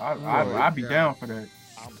happens. I'd be down for that.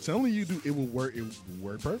 I'm telling you, dude, it will work. It will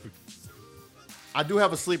work perfect. I do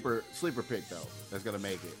have a sleeper pick though. That's gonna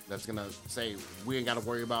make it. That's gonna say we ain't got to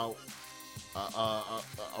worry about a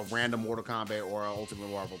random Mortal Kombat or an Ultimate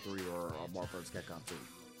Marvel 3 or a Marvel vs. Capcom 2.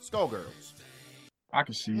 Skullgirls. I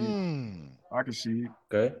can see it. I can see it.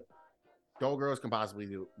 Okay. Skullgirls can possibly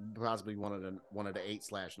one of the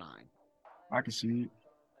 8/9. I can see it.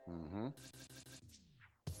 Mm-hmm.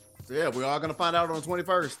 So yeah, we're all gonna find out on the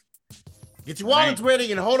 21st. Get your wallets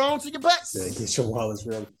ready and hold on to your butts. Yeah, get your wallets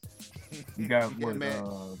ready. You got Yeah, man.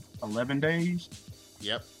 11 days?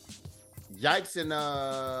 Yep. Yipes and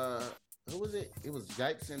who was it? It was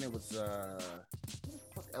Yipes and it was who the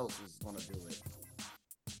fuck else was gonna do it?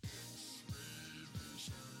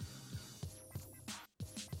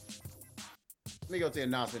 Let me go to the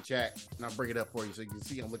announcement chat and I'll bring it up for you so you can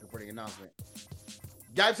see I'm looking for the announcement.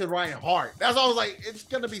 Yipes and Ryan Hart. That's all I was like, it's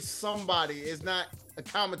gonna be somebody. It's not a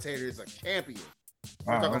commentator, it's a champion.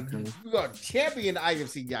 We're gonna champion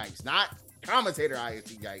IFC Yipes, not commentator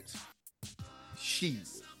IFC Yipes.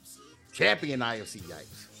 She's champion IFC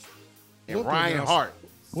Yipes. And What Ryan Hart.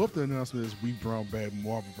 What the announcement is? We brought back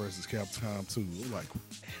Marvel vs. Capcom 2. We're like,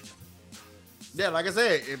 Yeah, like I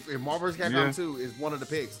said, if Marvel vs. Capcom 2 is one of the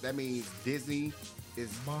picks, that means Disney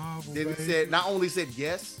is Marvel, not only said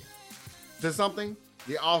yes to something,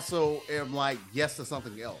 they also am like yes to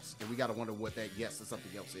something else. And we gotta wonder what that yes to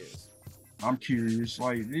something else is. I'm curious.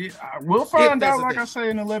 Like, we'll find out, like I say,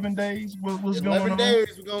 in 11 days what's going on. 11 days,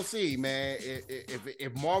 we're going to see, man.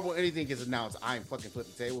 If Marvel anything gets announced, I am fucking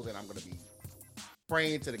flipping tables and I'm going to be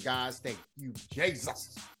praying to the gods. Thank you,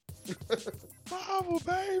 Jesus. Marvel,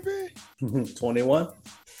 baby. 21.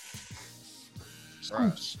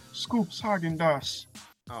 Scoops Häagen-Dazs.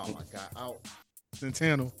 Oh, my God. Oh.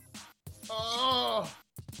 Nintendo. Oh,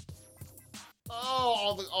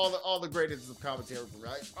 all the greatness of commentary,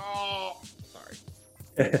 right? Oh, sorry.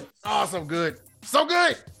 Oh, so good. So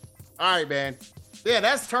good. All right, man. Yeah,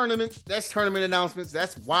 that's tournament announcements.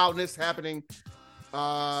 That's wildness happening.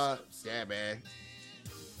 Yeah, man.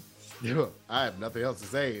 Yeah, I have nothing else to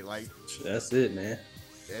say. Like, That's it, man.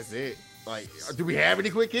 that's it. Like, do we have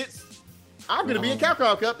any quick hits? I'm gonna be in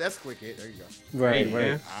Capcom Cup. That's a quick hit. There you go. Right,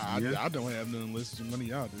 Yeah. right. I don't have none unless one of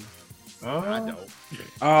y'all do. I don't.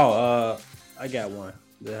 Oh, I got one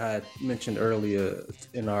that I had mentioned earlier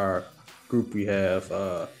in our group. We have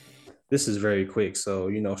this is very quick. So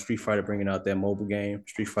Street Fighter bringing out that mobile game,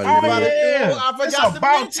 Street Fighter. Oh, Red. yeah. I forgot It's to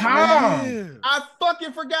about mention time. Yeah. I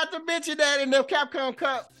fucking forgot to mention that in the Capcom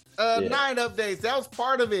Cup 9 updates. That was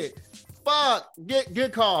part of it. Fuck.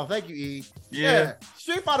 Good call. Thank you, E. Yeah.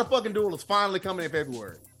 Street Fighter fucking Duel is finally coming in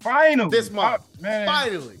February. Finally, this month. man.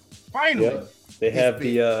 Finally. Finally. They have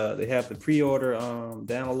the pre-order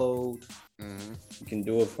download. Mm-hmm. You can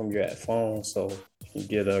do it from your phone, so you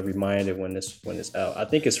get a reminder when it's out. I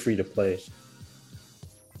think it's free to play.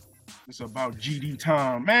 It's about GD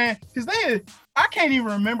time, man. Because I can't even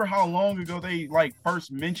remember how long ago they like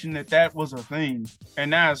first mentioned that was a thing, and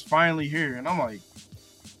now it's finally here. And I'm like,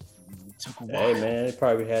 it took a while. Hey, man, they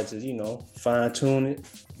probably had to, fine tune it,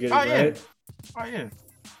 get it right. Oh yeah.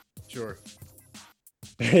 Sure.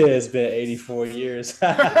 It's been 84 years. It's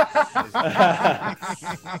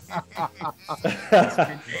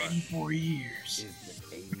been 84 years.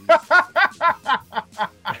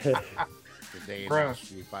 Today in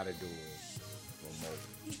Street Fighter Duel remote.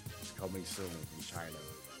 It's coming soon from China.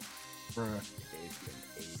 Bruh. It's been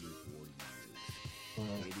 84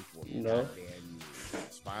 years. 84 you know? years.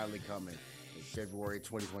 It's finally coming in February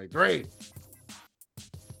 2023.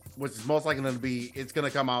 Which is most likely going to be, it's going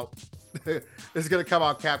to come out. It's going to come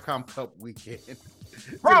out Capcom Cup weekend.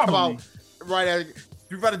 Probably. Come out right after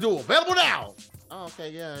Street Fighter Duel. Available now. Oh, okay,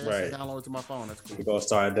 yeah. Right. Download it to my phone. That's cool. We're going to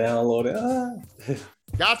start downloading.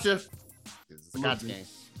 Gotcha. It's a gotcha game.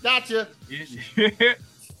 Gotcha.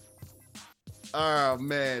 Oh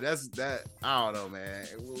man, that's that. I don't know, man.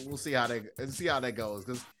 We'll see how that goes.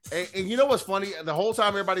 Cause and you know what's funny? The whole time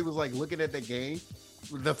everybody was like looking at the game.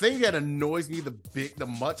 The thing that annoys me the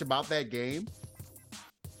much about that game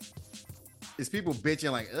is people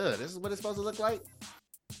bitching like, "This is what it's supposed to look like."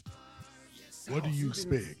 What do you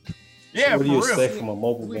expect? Yeah, what do you for real. expect from a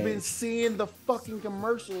mobile We've game? been seeing the fucking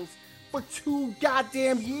commercials for 2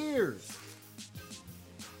 goddamn years.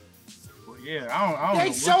 Well, yeah, I don't They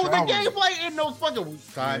know. show the gameplay in those fucking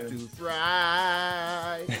time to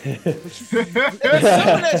fry. They've been showing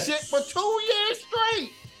that shit for 2 years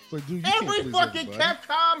straight. But dude, Every fucking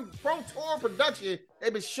Capcom Pro Tour production,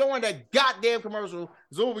 they've been showing that goddamn commercial.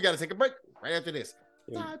 So we got to take a break right after this.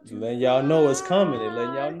 Letting y'all know it's coming. They're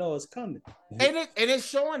letting y'all know it's coming. And it's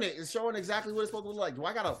showing it. It's showing exactly what it's supposed to look like. Do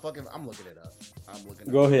I got to fucking... I'm looking it up.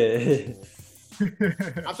 Go ahead.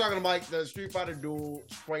 I'm talking about like the Street Fighter Duel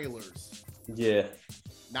trailers. Yeah.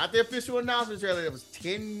 Not the official announcement trailer that was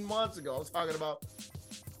 10 months ago. I was talking about...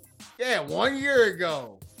 1 year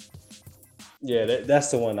ago. Yeah,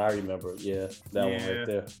 that's the one I remember. Yeah, that one right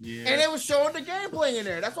there. Yeah. And it was showing the gameplay in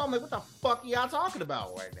there. That's why I'm like, what the fuck are y'all talking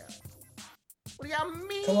about right now? What do y'all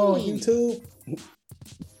mean? Come on, YouTube.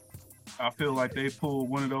 I feel like they pulled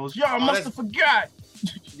one of those. Y'all must have forgot.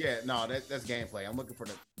 Yeah, no, that's gameplay. I'm looking for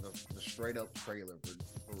the straight up trailer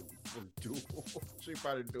for Duel, Street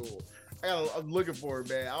Fighter Duel. I'm looking for it,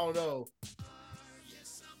 man. I don't know,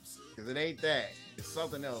 cause it ain't that. It's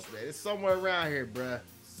something else, man. It's somewhere around here, bruh.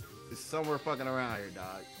 It's somewhere fucking around here,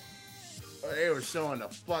 dog. They were showing the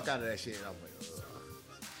fuck out of that shit. And I was like, ugh.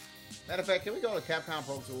 Matter of fact, can we go to Capcom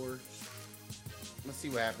Pro Tour? Let's see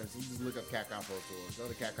what happens. You just look up Capcom Pro Tour. Go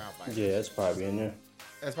to Capcom Fight. Yeah, it's probably in there.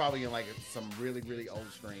 That's probably in like some really, really old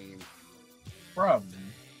stream. Probably.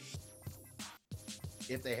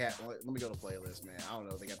 If they have, let me go to playlist, man. I don't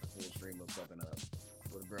know if they got the full stream of something up.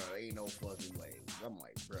 But bro, ain't no fucking way. I'm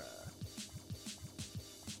like, bruh.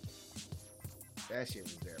 That shit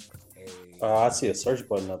was there for a. I see a search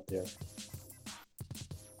button up there.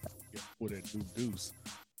 With that deuce.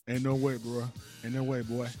 Ain't no way, bro. Ain't no way,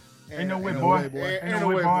 boy. Ain't no way, boy. Ain't no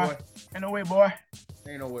way, boy. Ain't no way, boy.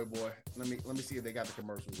 Ain't no way, boy. Let me see if they got the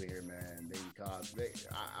commercials in here, man.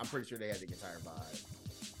 I'm pretty sure they had the entire vibe.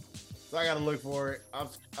 So I gotta look for it. I'm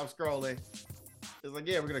scrolling. It's like,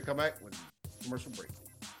 yeah, we're gonna come back with commercial break.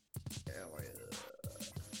 Yeah, like,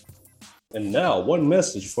 And now, one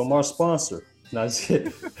message from our sponsor. No, just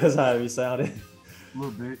kidding. That's how it sounded. A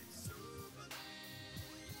little bit.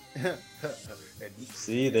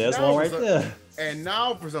 See, there's one right there. And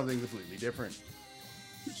now for something completely different.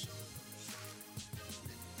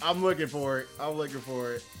 I'm looking for it.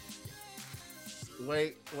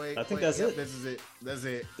 Wait. I think that's it. This is it. That's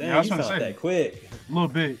it. Damn, Yeah, I was you gonna found say. that quick. A little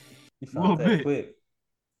bit. You found that bit. quick.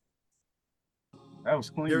 That was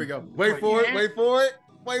clean. Here we go. Wait for it.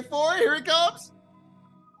 Here it comes.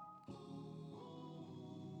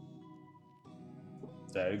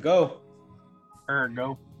 There you go. There we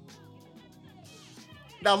go.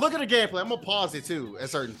 Now look at the gameplay. I'm gonna pause it too at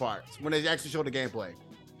certain parts when they actually show the gameplay.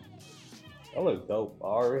 That look dope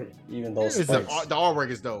already. Even those The spikes. artwork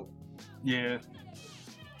is dope. Yeah.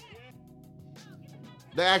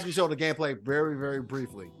 They actually show the gameplay very, very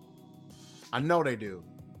briefly. I know they do.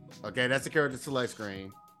 Okay, that's the character select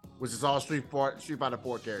screen, which is all Street Fighter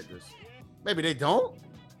 4 characters. Maybe they don't.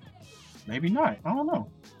 Maybe not. I don't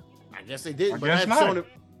know. I guess they did, I but guess they've not. shown it.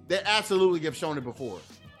 They absolutely have shown it before.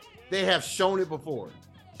 They have shown it before.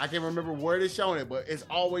 I can't remember where they're showing it, but it's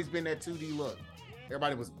always been that 2D look.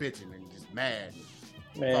 Everybody was bitching and just mad.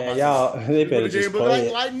 Man, y'all, they better just play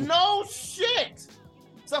it. Like, no shit.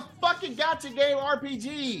 It's a fucking gotcha game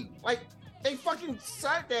RPG. Like, they fucking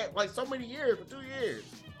said that like so many years for 2 years.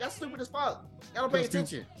 That's stupid as fuck. Y'all don't pay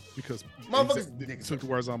attention. Because motherfuckers took the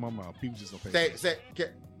words out of my mouth. People just don't pay attention.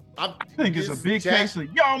 I think it's a big case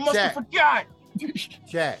of y'all must have forgot.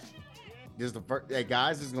 Chat. This is the first. Hey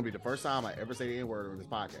guys, this is gonna be the first time I ever say the N-word on this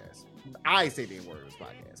podcast. I say the N-word on this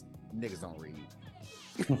podcast. Niggas don't read.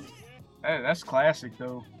 Hey, that's classic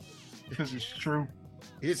though, because it's true.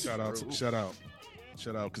 It's shout out,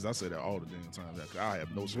 because I say that all the damn time. I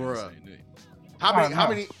have no saying thing.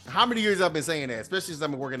 How many years I've been saying that, especially since I've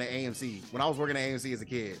been working at AMC. When I was working at AMC as a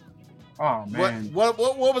kid. Oh man, what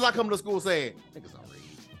was I coming to school saying? Niggas don't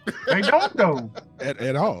read. They don't though.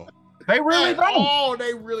 at all. They really don't. Oh,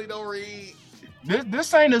 they really don't read.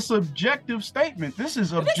 This ain't a subjective statement. This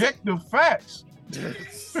is objective facts.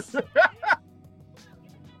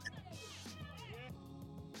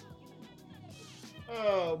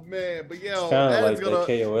 Oh man, but yo, it's kind of like that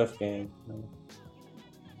KOF game.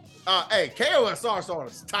 Hey, KOSR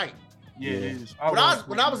is tight. Yeah, it is.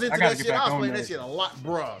 When I was into that shit, I was playing that shit a lot,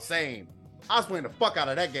 bruh. Same. I was playing the fuck out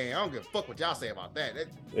of that game. I don't give a fuck what y'all say about that.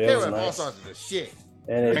 KOF All-Stars is the shit.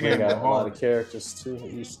 And they got a lot of characters too.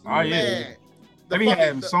 Oh yeah. Man, they be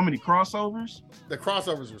having so many crossovers. The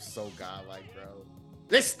crossovers were so godlike, bro.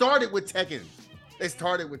 They started with Tekken.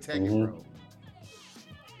 Bro.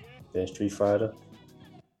 Then Street Fighter.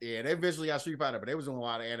 Yeah, they eventually got Street Fighter, but they was doing a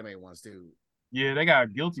lot of anime ones too. Yeah, they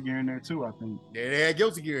got Guilty Gear in there too, I think. Yeah, they had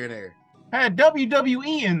Guilty Gear in there. Had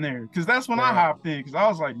WWE in there, because that's when I hopped in, because I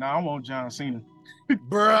was like, nah, I want John Cena.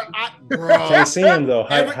 Bruh. Can't see him though.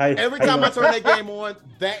 Every time I turn that game on,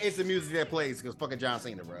 that is the music that plays, because fucking John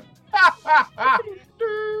Cena, bro.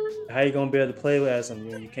 How you gonna be able to play as him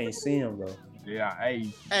when you can't see him though? Yeah,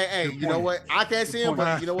 hey, you know what? I can't see him,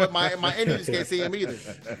 but you know what? My enemies can't see him either.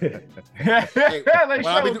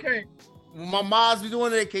 When my mods be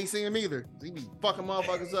doing it, they can't see him either. He be fucking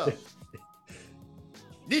motherfuckers up.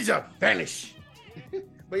 These are vanish.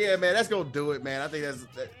 But yeah, man, that's gonna do it, man. I think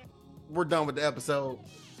we're done with the episode.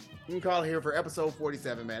 We can call it here for episode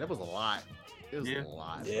 47, man. It was a lot. A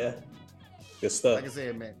lot. Yeah. Good stuff. Like I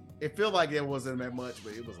said, man, it felt like there wasn't that much,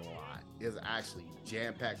 but it was a lot. It was actually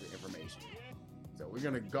jam-packed with information. So we're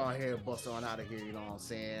gonna go ahead and bust on out of here. You know what I'm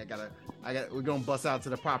saying? We're gonna bust out to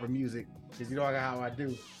the proper music because you know how I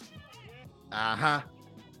do.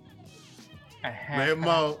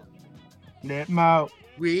 Let Mo.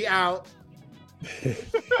 We out.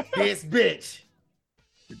 This bitch.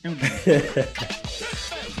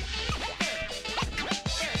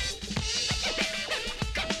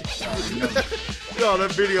 Yo,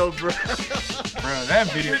 that video, bro. Bro, that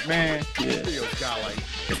video, man. That video's got like.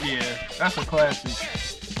 Yeah, that's a classic.